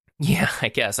power. Yeah, I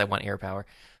guess I want air power.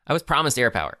 I was promised air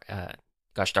power.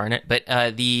 Gosh darn it! But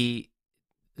the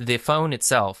phone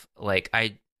itself, like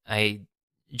I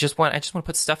just want to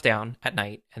put stuff down at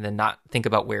night and then not think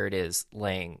about where it is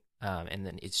laying, and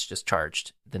then it's just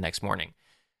charged the next morning.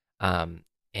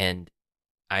 And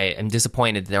I am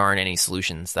disappointed there aren't any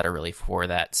solutions that are really for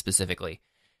that specifically.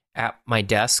 At my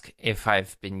desk, if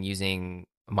I've been using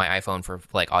my iPhone for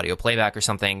like audio playback or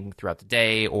something throughout the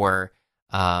day, or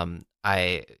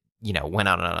I went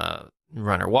out on a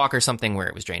run or walk or something where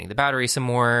it was draining the battery some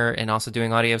more and also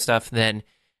doing audio stuff, then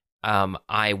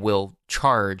I will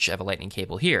charge. I have a lightning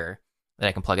cable here that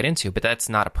I can plug it into, but that's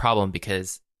not a problem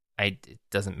because it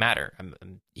doesn't matter.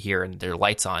 I'm here and there are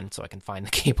lights on, so I can find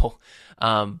the cable.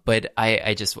 But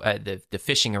I just the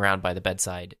fishing around by the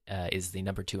bedside is the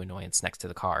number two annoyance next to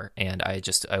the car, and I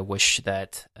wish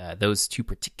that those two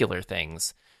particular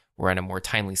things were on a more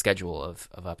timely schedule of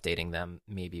updating them,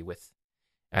 maybe with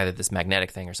either this magnetic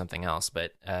thing or something else.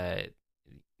 But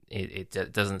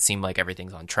it doesn't seem like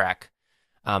everything's on track.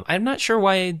 I'm not sure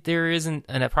why there isn't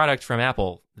a product from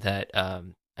Apple that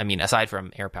I mean, aside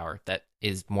from AirPower, that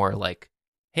is more like,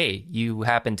 hey, you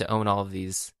happen to own all of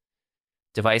these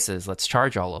devices, let's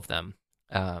charge all of them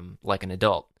like an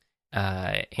adult,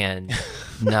 and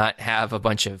not have a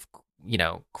bunch of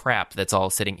crap that's all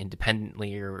sitting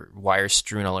independently or wires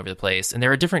strewn all over the place. And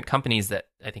there are different companies that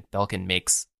I think Belkin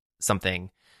makes something,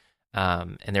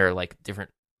 and there are like different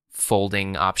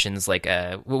folding options. Like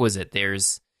what was it?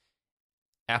 There's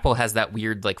Apple has that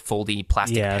weird like foldy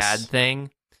plastic pad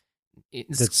thing.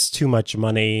 That's too much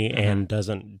money and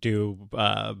doesn't do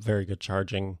very good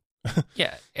charging.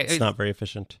 Yeah, it's not very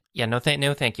efficient. Yeah, no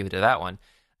thank you to that one.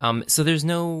 So there's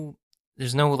no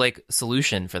like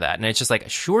solution for that, and it's just like,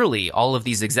 surely all of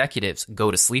these executives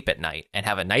go to sleep at night and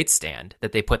have a nightstand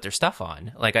that they put their stuff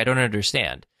on. Like, I don't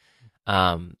understand.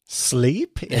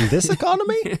 Sleep in this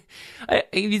economy?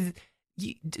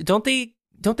 Don't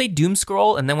they doom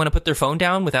scroll and then want to put their phone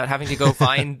down without having to go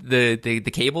find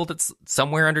the cable that's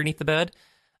somewhere underneath the bed?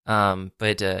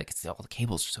 But all the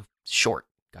cables are so short.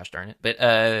 Gosh darn it. But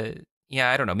yeah,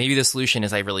 I don't know. Maybe the solution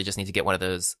is I really just need to get one of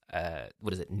those,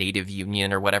 what is it, Native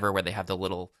Union or whatever, where they have the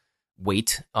little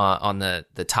weight on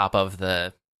the top of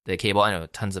the cable. I know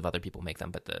tons of other people make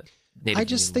them, but the Native I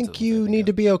just Union think you need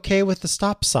to be okay with the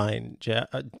stop sign,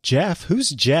 Jeff. Who's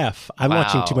Jeff? I'm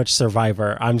watching too much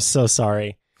Survivor. I'm so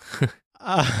sorry.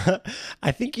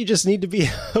 I think you just need to be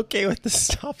okay with the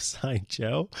stop sign,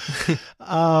 Joe.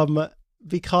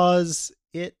 Because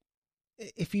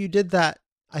if you did that,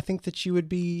 I think that you would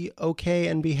be okay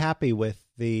and be happy with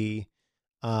the,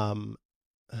 oh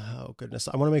goodness,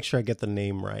 I want to make sure I get the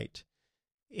name right.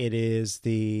 It is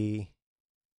the,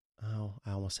 oh,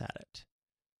 I almost had it.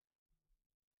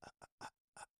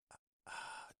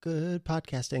 Good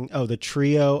podcasting. Oh, the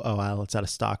Trio. Oh, wow, it's out of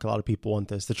stock. A lot of people want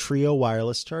this. The Trio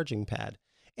wireless charging pad.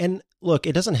 And look,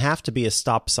 it doesn't have to be a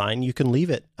stop sign. You can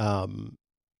leave it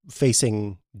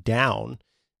facing down,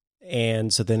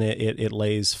 and so then it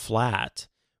lays flat.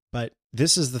 But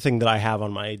this is the thing that I have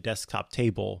on my desktop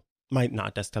table. My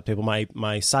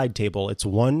side table. It's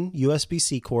one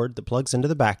USB-C cord that plugs into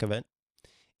the back of it,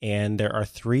 and there are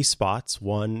 3 spots.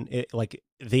 One, like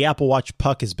the Apple Watch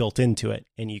puck is built into it,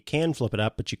 and you can flip it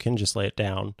up, but you can just lay it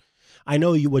down. I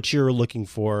know what you're looking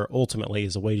for ultimately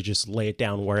is a way to just lay it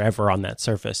down wherever on that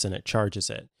surface, and it charges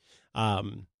it.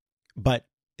 But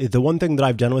the one thing that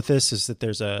I've done with this is that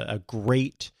there's a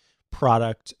great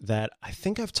product that I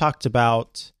think I've talked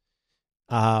about.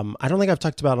 I don't think I've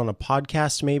talked about on a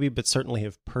podcast maybe, but certainly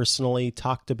have personally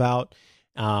talked about.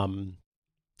 And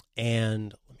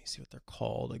let me see what they're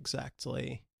called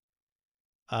exactly.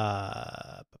 Is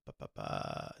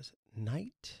it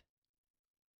Night?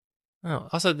 Oh,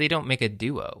 also they don't make a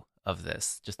duo of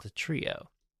this, just a trio.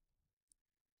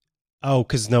 Oh,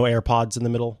 because no AirPods in the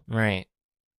middle? Right.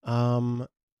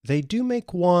 They do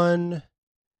make one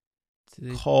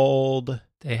called...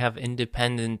 They have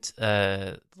independent,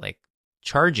 like,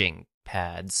 charging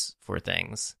pads for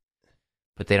things,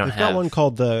 but they don't have... They've got one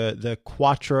called the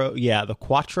Quattro. Yeah, the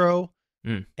Quattro.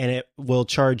 And it will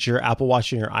charge your Apple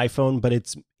Watch and your iPhone, but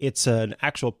it's an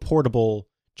actual portable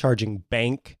charging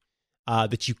bank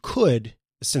that you could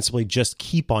ostensibly just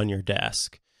keep on your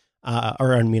desk,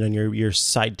 or I mean on your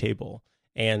side table,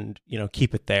 and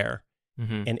keep it there,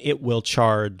 and it will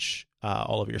charge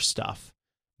all of your stuff.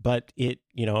 But it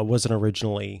wasn't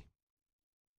originally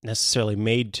necessarily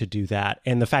made to do that,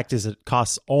 and the fact is it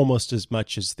costs almost as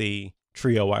much as the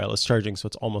Trio wireless charging, so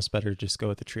it's almost better to just go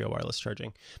with the Trio wireless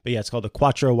charging. But yeah, it's called the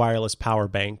Quattro wireless power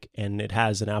bank, and it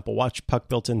has an Apple Watch puck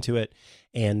built into it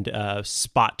and a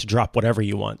spot to drop whatever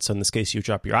you want. So in this case, you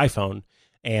drop your iPhone,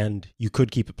 and you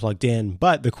could keep it plugged in.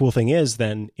 But the cool thing is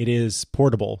then it is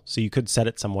portable, so you could set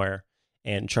it somewhere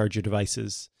and charge your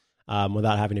devices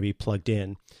without having to be plugged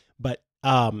in. But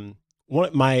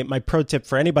my pro tip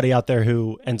for anybody out there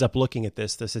who ends up looking at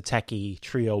this Hitachi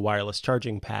Trio wireless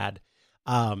charging pad,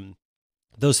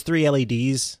 those 3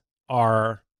 LEDs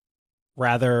are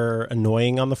rather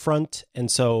annoying on the front. And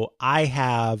so I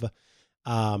have,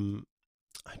 I'm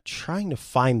trying to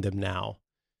find them now.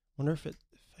 Wonder if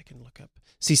I can look up.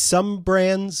 See, some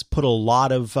brands put a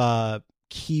lot of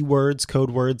keywords,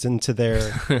 code words into their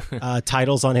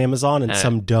titles on Amazon, and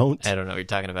some don't. I don't know what you're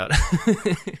talking about.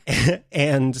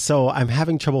 And so I'm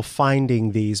having trouble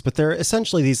finding these, but they're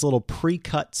essentially these little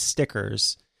pre-cut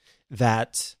stickers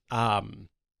that,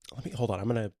 hold on. I'm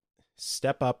going to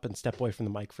step up and step away from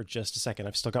the mic for just a second.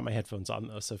 I've still got my headphones on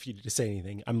though, so if you need to say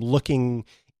anything, I'm looking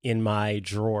in my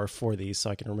drawer for these so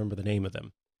I can remember the name of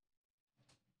them.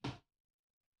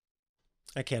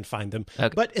 I can't find them.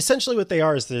 Okay. But essentially what they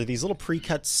are is they're these little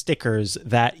pre-cut stickers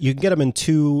that you can get them in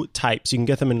 2 types. You can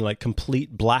get them in like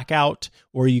complete blackout,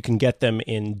 or you can get them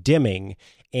in dimming.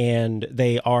 and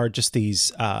they are just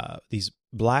these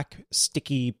black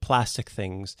sticky plastic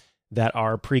things that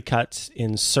are pre-cut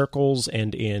in circles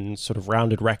and in sort of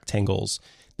rounded rectangles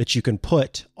that you can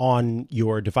put on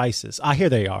your devices. Here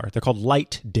they are. They're called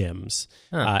light dims,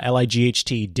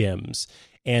 LIGHT dims.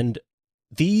 And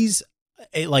these,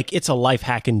 it's a life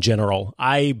hack in general.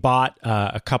 I bought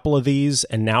a couple of these,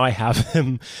 and now I have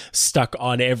them stuck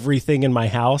on everything in my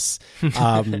house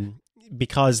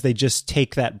because they just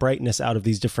take that brightness out of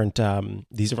these different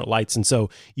lights. And so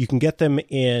you can get them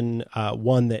in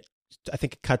one that I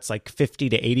think it cuts like 50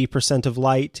 to 80% of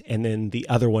light, and then the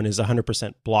other one is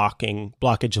 100%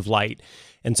 blockage of light.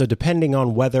 And so depending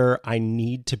on whether I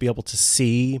need to be able to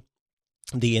see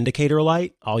the indicator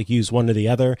light, I'll use one or the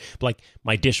other. But like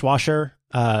my dishwasher,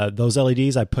 those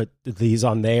LEDs, I put these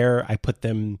on there. I put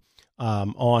them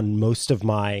on most of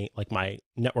my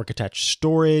network attached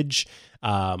storage.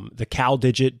 The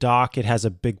CalDigit dock, it has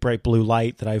a big bright blue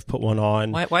light that I've put one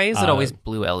on. Why is it always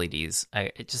blue LEDs?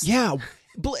 Yeah.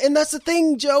 And that's the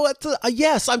thing, Joe.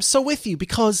 Yes, I'm so with you,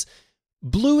 because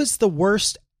blue is the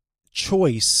worst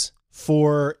choice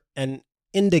for an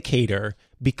indicator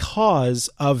because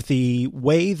of the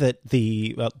way that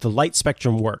the light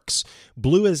spectrum works.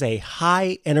 Blue is a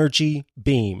high energy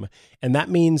beam, and that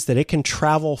means that it can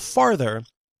travel farther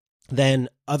than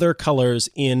other colors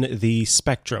in the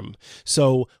spectrum.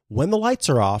 So when the lights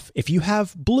are off, if you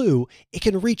have blue, it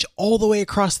can reach all the way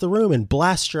across the room and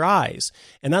blast your eyes.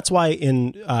 And that's why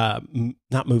in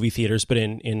not movie theaters, but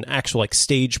in actual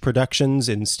stage productions,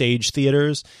 in stage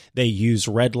theaters, they use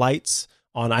red lights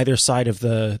on either side of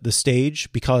the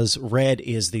stage, because red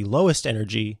is the lowest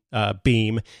energy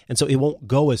beam, and so it won't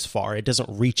go as far. It doesn't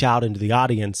reach out into the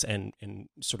audience and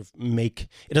sort of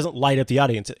it doesn't light up the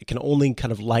audience. It can only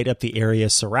kind of light up the area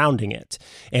surrounding it.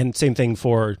 And same thing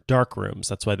for dark rooms.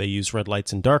 That's why they use red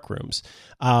lights in dark rooms.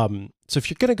 So if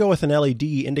you're going to go with an LED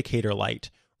indicator light,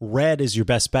 red is your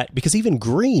best bet, because even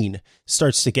green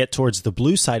starts to get towards the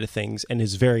blue side of things and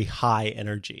is very high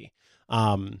energy.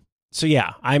 So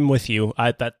yeah, I'm with you.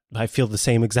 I feel the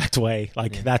same exact way.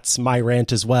 That's my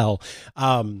rant as well.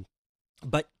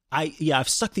 But I've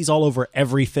stuck these all over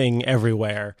everything,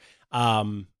 everywhere.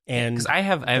 And because I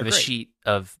have a sheet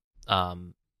of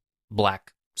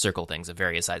black circle things of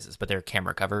various sizes, but they're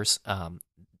camera covers.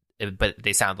 But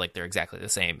they sound like they're exactly the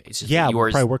same. It's just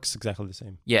yours probably works exactly the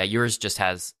same. Yeah, yours just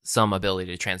has some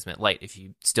ability to transmit light if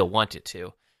you still want it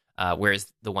to.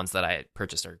 Whereas the ones that I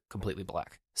purchased are completely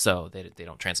black, so they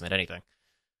don't transmit anything.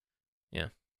 Yeah,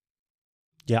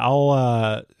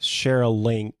 I'll share a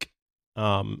link.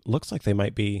 Looks like they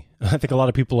might be. I think a lot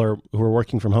of people who are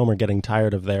working from home are getting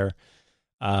tired of their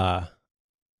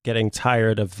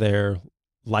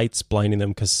lights blinding them,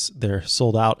 because they're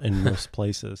sold out in most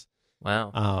places.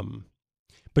 Wow.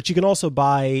 But you can also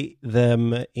buy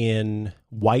them in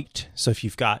white. So if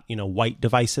you've got white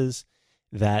devices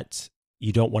that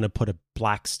you don't want to put a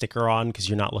black sticker on because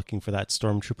you're not looking for that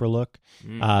Stormtrooper look,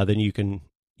 then you can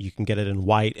get it in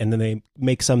white. And then they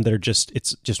make some that are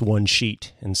it's just one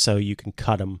sheet, and so you can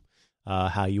cut them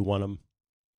how you want them.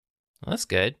 Well, that's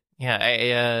good.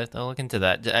 Yeah, I'll look into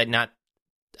that.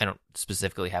 I don't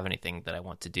specifically have anything that I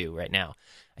want to do right now.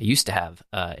 I used to have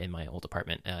in my old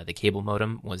apartment, the cable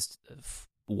modem was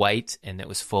white, and it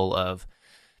was full of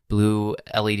blue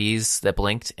LEDs that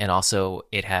blinked, and also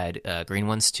it had green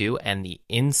ones too, and the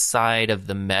inside of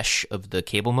the mesh of the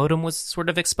cable modem was sort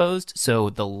of exposed, so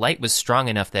the light was strong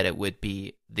enough that it would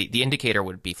be the indicator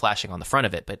would be flashing on the front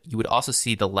of it, but you would also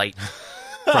see the light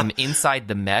from inside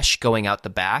the mesh going out the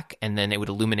back, and then it would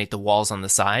illuminate the walls on the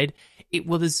side. It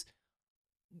was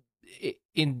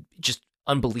just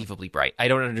unbelievably bright. I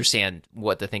don't understand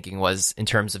what the thinking was in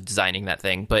terms of designing that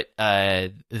thing, but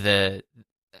I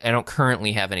don't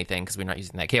currently have anything because we're not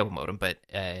using that cable modem, but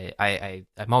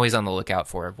I'm always on the lookout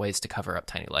for ways to cover up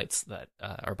tiny lights that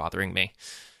are bothering me.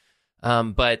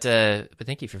 But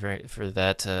thank you for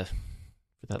that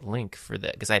link for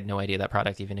that, because I had no idea that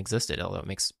product even existed, although it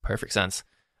makes perfect sense.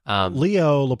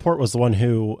 Leo Laporte was the one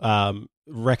who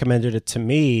recommended it to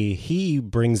me. He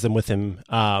brings them with him.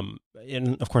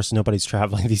 And of course, nobody's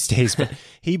traveling these days, but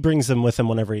he brings them with him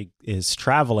whenever he is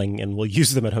traveling, and will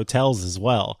use them at hotels as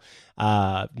well.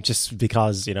 Just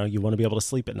because, you want to be able to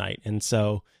sleep at night. And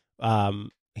so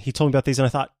he told me about these, and I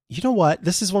thought, you know what?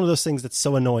 This is one of those things that's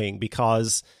so annoying,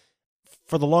 because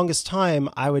for the longest time,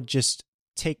 I would just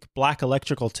take black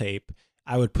electrical tape.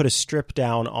 I would put a strip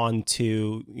down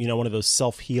onto, one of those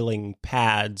self-healing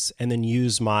pads, and then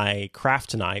use my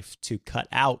craft knife to cut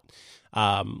out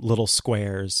little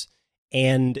squares.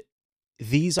 And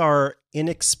these are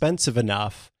inexpensive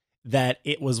enough that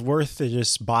it was worth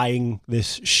just buying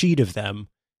this sheet of them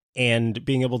and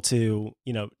being able to,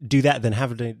 do that, then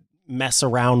having to mess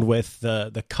around with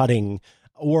the cutting,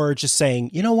 or just saying,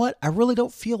 you know what, I really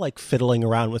don't feel like fiddling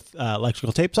around with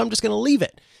electrical tape, so I'm just going to leave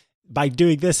it. By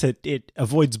doing this, it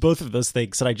avoids both of those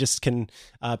things, and I just can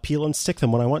peel and stick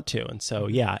them when I want to. And so,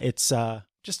 yeah, it's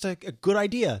just a good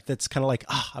idea. That's kind of like,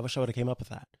 I wish I would have came up with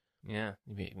that. Yeah,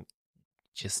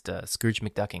 just Scrooge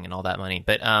McDucking and all that money.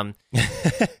 But I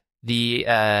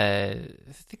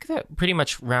think that pretty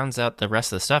much rounds out the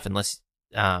rest of the stuff. Unless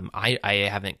I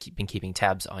haven't been keeping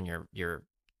tabs on your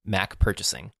Mac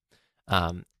purchasing.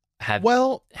 Have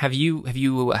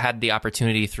you had the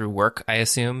opportunity through work, I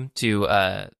assume, to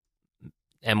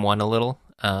M1 a little?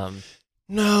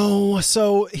 No.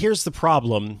 So here's the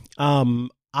problem.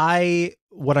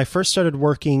 When I first started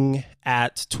working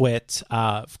at Twit,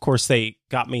 of course, they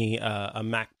got me a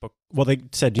MacBook. Well, they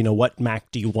said, what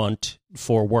Mac do you want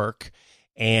for work?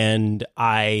 And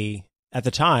I, at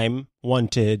the time,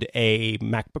 wanted a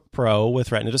MacBook Pro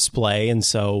with Retina display. And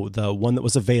so the one that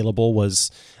was available was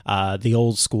the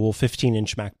old school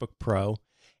 15-inch MacBook Pro.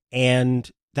 And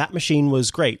that machine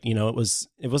was great. It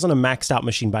wasn't a maxed out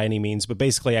machine by any means, but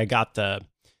basically I got the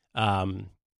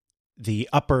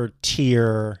upper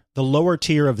tier, the lower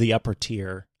tier of the upper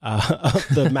tier of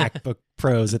the MacBook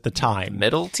Pros at the time.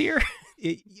 Middle tier?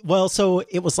 So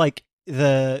it was like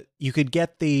you could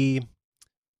get the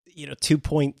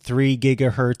 2.3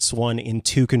 gigahertz one in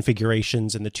 2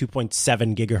 configurations and the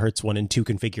 2.7 gigahertz one in 2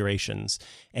 configurations.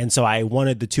 And so I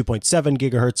wanted the 2.7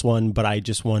 gigahertz one, but I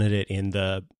just wanted it in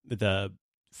the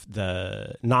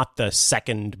not the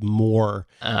second more.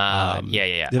 Yeah.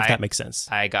 If that makes sense.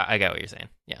 I got what you're saying.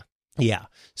 Yeah. Yeah.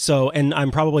 So, and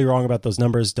I'm probably wrong about those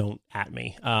numbers. Don't at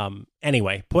me.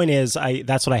 Anyway, point is,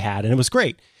 that's what I had, and it was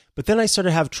great. But then I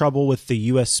started to have trouble with the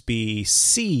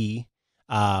USB-C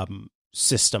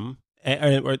system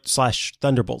or /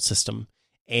 Thunderbolt system,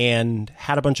 and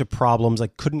had a bunch of problems. I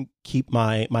couldn't keep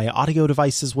my audio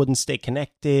devices wouldn't stay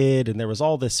connected, and there was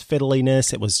all this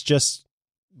fiddliness. It was just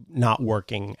not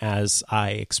working as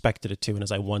I expected it to and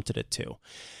as I wanted it to.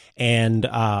 And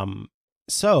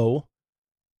so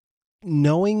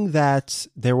knowing that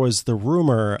there was the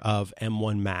rumor of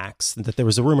M1 Macs, that there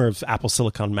was a rumor of Apple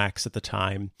Silicon Macs at the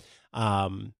time,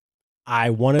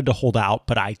 I wanted to hold out,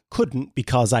 but I couldn't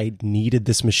because I needed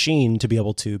this machine to be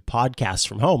able to podcast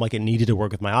from home. Like, it needed to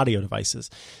work with my audio devices.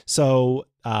 So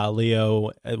Leo,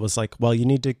 it was like, well, you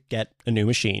need to get a new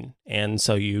machine. And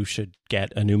so you should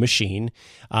get a new machine.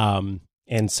 And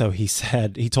so he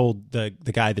told the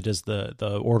guy that does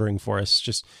the ordering for us,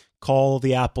 just call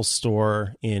the Apple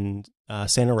store in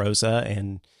Santa Rosa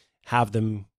and have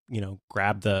them,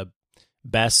 grab the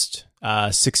best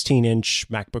 16-inch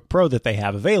MacBook Pro that they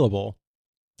have available.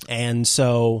 And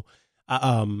so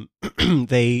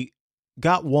they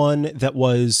got one that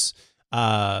was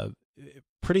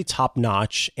pretty top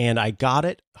notch, and I got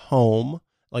it home.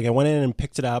 Like, I went in and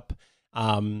picked it up,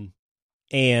 and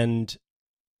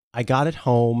I got it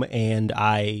home, and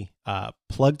I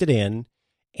plugged it in,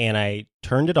 and I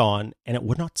turned it on, and it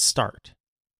would not start.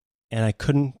 And I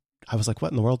was like,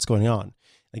 what in the world's going on?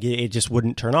 Like, it just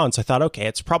wouldn't turn on. So I thought, okay,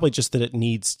 it's probably just that it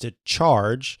needs to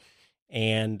charge.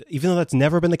 And even though that's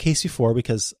never been the case before,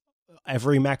 because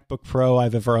every MacBook Pro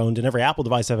I've ever owned and every Apple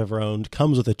device I've ever owned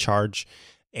comes with a charge.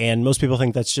 And most people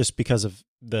think that's just because of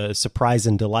the surprise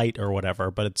and delight or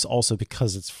whatever, but it's also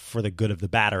because it's for the good of the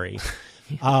battery.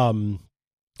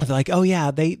 They're like, oh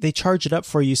yeah, they charge it up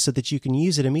for you so that you can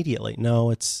use it immediately.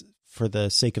 No, it's for the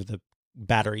sake of the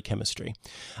battery chemistry.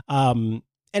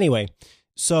 Anyway,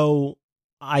 so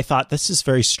I thought, this is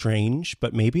very strange,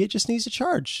 but maybe it just needs a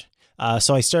charge.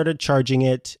 So I started charging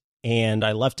it, and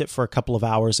I left it for a couple of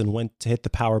hours and went to hit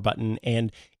the power button,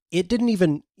 and it didn't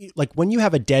even, like, when you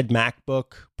have a dead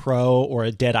MacBook Pro or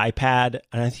a dead iPad,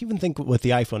 and I even think with the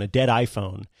iPhone, a dead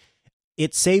iPhone,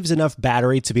 it saves enough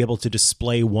battery to be able to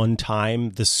display one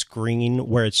time the screen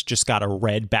where it's just got a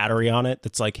red battery on it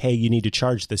that's like, hey, you need to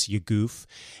charge this, you goof.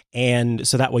 And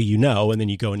so that way and then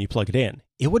you go and you plug it in.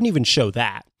 It wouldn't even show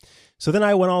that. So then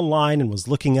I went online and was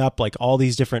looking up like all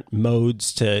these different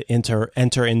modes to enter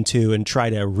into and try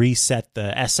to reset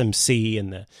the SMC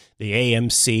and the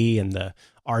AMC and the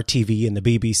RTV and the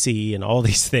BBC and all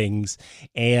these things.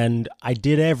 And I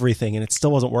did everything and it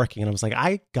still wasn't working. And I was like,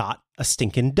 I got a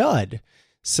stinking dud.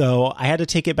 So I had to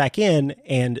take it back in.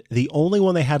 And the only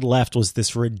one they had left was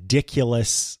this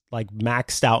ridiculous, like,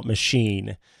 maxed out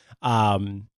machine.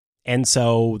 And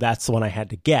so that's the one I had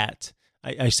to get.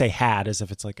 I say had as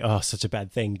if it's like, oh, such a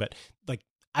bad thing. But like,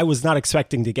 I was not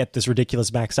expecting to get this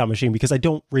ridiculous maxed out machine because I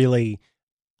don't really,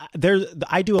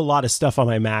 I do a lot of stuff on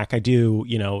my Mac. I do,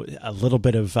 a little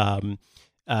bit of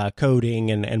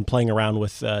coding and playing around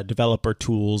with developer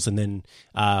tools, and then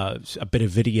a bit of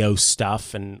video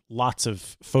stuff and lots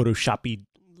of Photoshoppy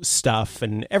stuff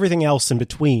and everything else in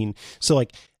between. So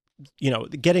like,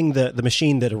 getting the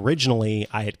machine that originally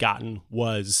I had gotten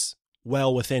was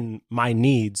well within my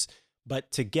needs,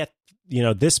 but to get,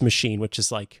 this machine, which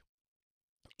is like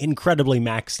incredibly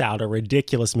maxed out, a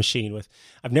ridiculous machine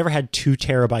I've never had 2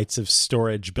 terabytes of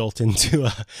storage built into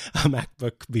a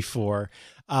MacBook before.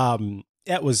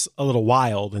 That was a little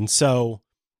wild. And so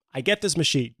I get this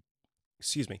machine,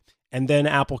 and then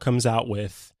Apple comes out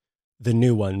with the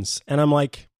new ones. And I'm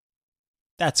like,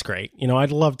 that's great.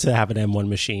 I'd love to have an M1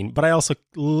 machine, but I also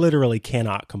literally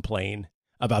cannot complain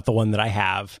about the one that I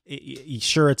have.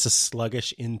 Sure, it's a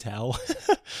sluggish Intel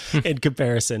in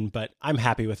comparison, but I'm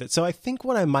happy with it. So I think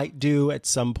what I might do at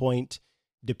some point,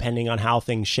 depending on how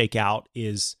things shake out,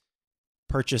 is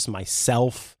purchase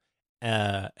myself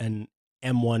an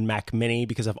M1 Mac Mini,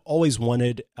 because I've always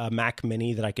wanted a Mac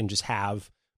Mini that I can just have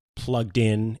plugged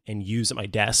in and use at my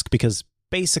desk, because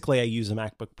basically I use a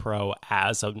MacBook Pro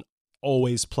as an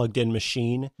always plugged in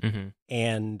machine. Mm-hmm.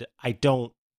 And I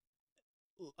don't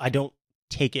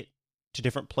take it to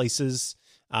different places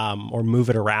or move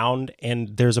it around.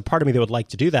 And there's a part of me that would like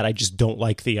to do that. I just don't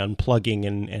like the unplugging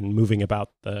and moving about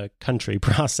the country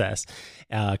process,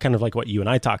 kind of like what you and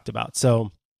I talked about.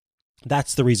 So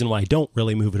that's the reason why I don't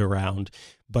really move it around.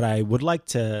 But I would like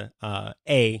to,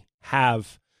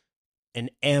 have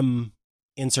an M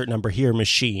insert number here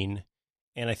machine.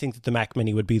 And I think that the Mac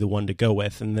Mini would be the one to go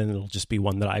with. And then it'll just be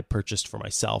one that I purchased for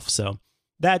myself. So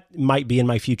that might be in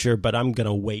my future, but I'm going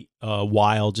to wait a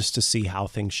while just to see how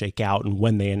things shake out and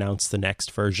when they announce the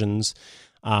next versions.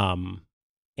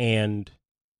 And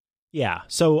yeah,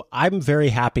 so I'm very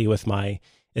happy with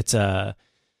it's a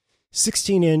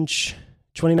 16-inch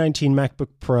 2019 MacBook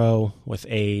Pro with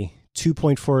a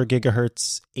 2.4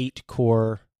 gigahertz,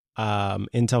 8-core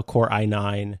Intel Core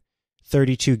i9,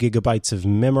 32 gigabytes of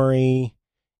memory,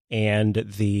 and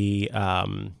the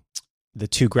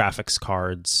 2 graphics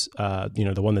cards,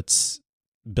 the one that's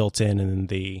built in, and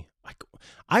then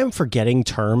I am forgetting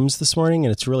terms this morning,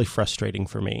 and it's really frustrating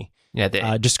for me.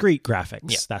 Yeah, discrete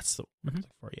graphics. Yeah. That's the word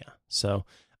for you. So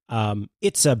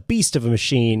it's a beast of a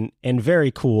machine and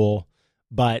very cool,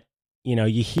 but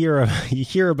you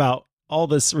hear about all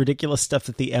this ridiculous stuff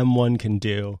that the M1 can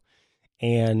do,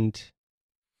 and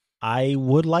I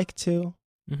would like to.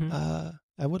 Mm-hmm.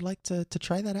 I would like to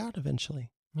try that out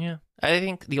eventually. Yeah. I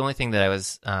think the only thing that I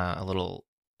was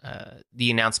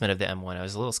the announcement of the M1, I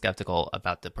was a little skeptical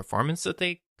about the performance that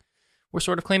they were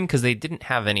sort of claiming, because they didn't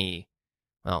have any,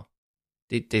 well,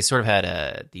 they sort of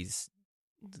had these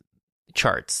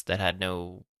charts that had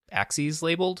no axes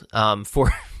labeled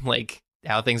for like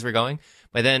how things were going.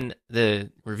 But then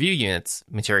the review units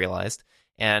materialized,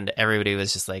 and everybody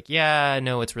was just like, yeah,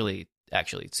 no, it's really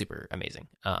actually super amazing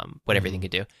what everything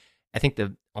could do. I think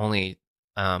the only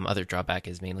other drawback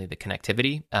is mainly the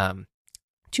connectivity.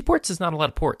 2 ports is not a lot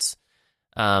of ports.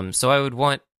 So I would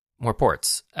want more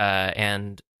ports.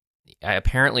 And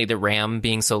apparently the RAM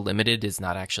being so limited is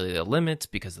not actually the limit,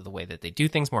 because of the way that they do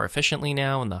things more efficiently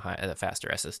now, and the faster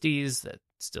SSDs that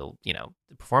still,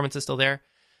 the performance is still there.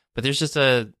 But there's just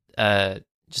a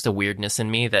weirdness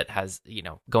in me that has,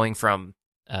 going from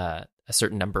a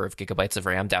certain number of gigabytes of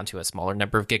RAM down to a smaller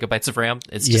number of gigabytes of RAM.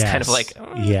 It's just kind of like,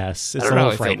 yes, it's I don't know how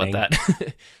I feel about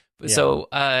that. Yeah. So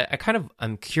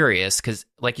I'm curious, because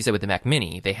like you said, with the Mac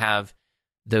Mini, they have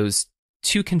those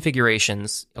 2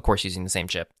 configurations, of course, using the same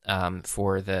chip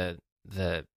for the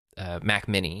Mac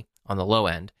Mini on the low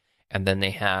end. And then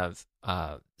they have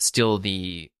still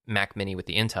the Mac Mini with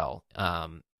the Intel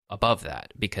above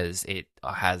that, because it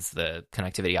has the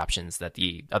connectivity options that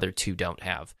the other 2 don't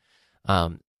have.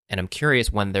 And I'm curious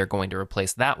when they're going to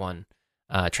replace that one,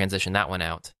 transition that one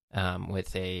out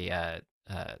with a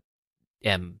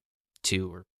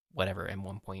M2 or whatever,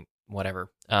 M1 point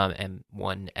whatever,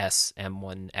 M1S,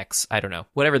 M1X, I don't know,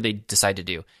 whatever they decide to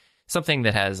do. Something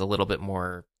that has a little bit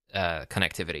more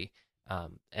connectivity.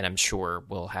 And I'm sure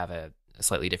we'll have a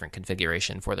slightly different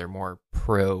configuration for their more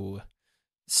pro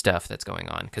stuff that's going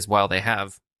on. Because while they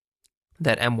have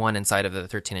that M1 inside of the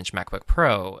 13-inch MacBook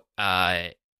Pro,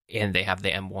 and they have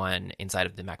the M1 inside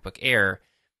of the MacBook Air,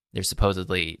 there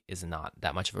supposedly is not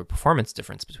that much of a performance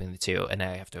difference between the 2. And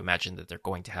I have to imagine that they're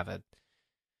going to have a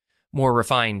more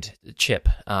refined chip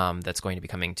that's going to be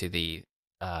coming to the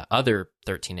other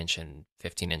 13-inch and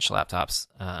 15-inch laptops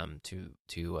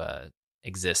to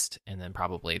exist, and then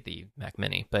probably the Mac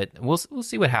Mini. But we'll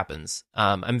see what happens.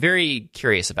 I'm very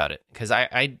curious about it, because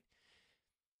I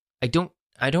don't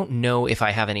don't know if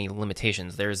I have any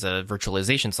limitations. There's a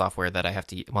virtualization software that I have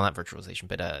to, well, not virtualization,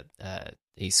 but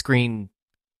a screen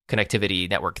connectivity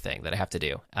network thing that I have to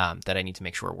do that I need to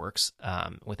make sure works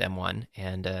with M1.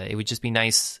 And it would just be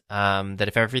nice that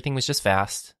if everything was just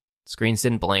fast, screens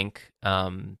didn't blink, I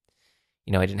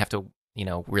didn't have to,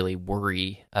 really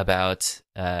worry about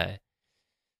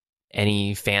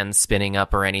any fans spinning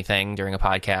up or anything during a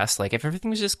podcast. Like if everything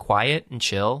was just quiet and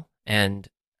chill and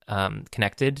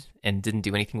connected and didn't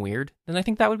do anything weird, then I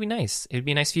think that would be nice. It would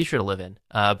be a nice future to live in.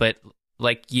 But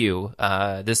like you,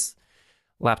 this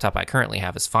laptop I currently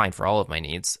have is fine for all of my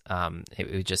needs.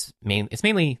 It would just it's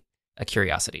mainly a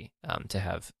curiosity to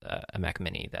have a Mac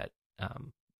Mini that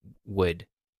would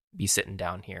be sitting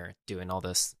down here doing all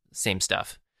this same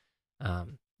stuff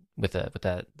with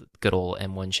that good old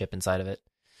M1 chip inside of it.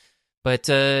 But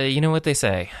you know what they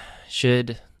say: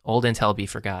 should old Intel be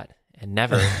forgot and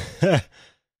never,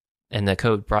 and the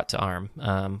code brought to ARM.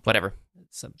 Whatever,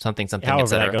 something. However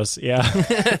that goes, yeah.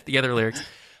 The other lyrics.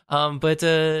 But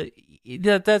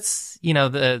that's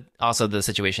also the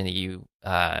situation that you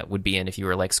would be in if you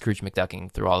were like Scrooge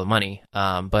McDucking through all the money.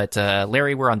 But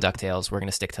Larry, we're on DuckTales. We're going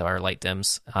to stick to our light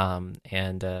dims, and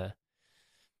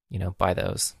buy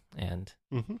those and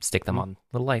stick them on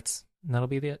little lights, and that'll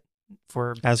be it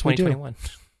for as 2021.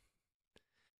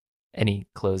 Any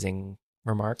closing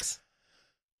remarks?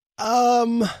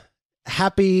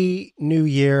 Happy New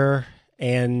Year,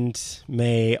 and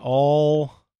may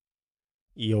all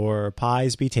your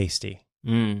pies be tasty.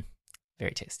 Very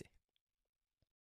tasty.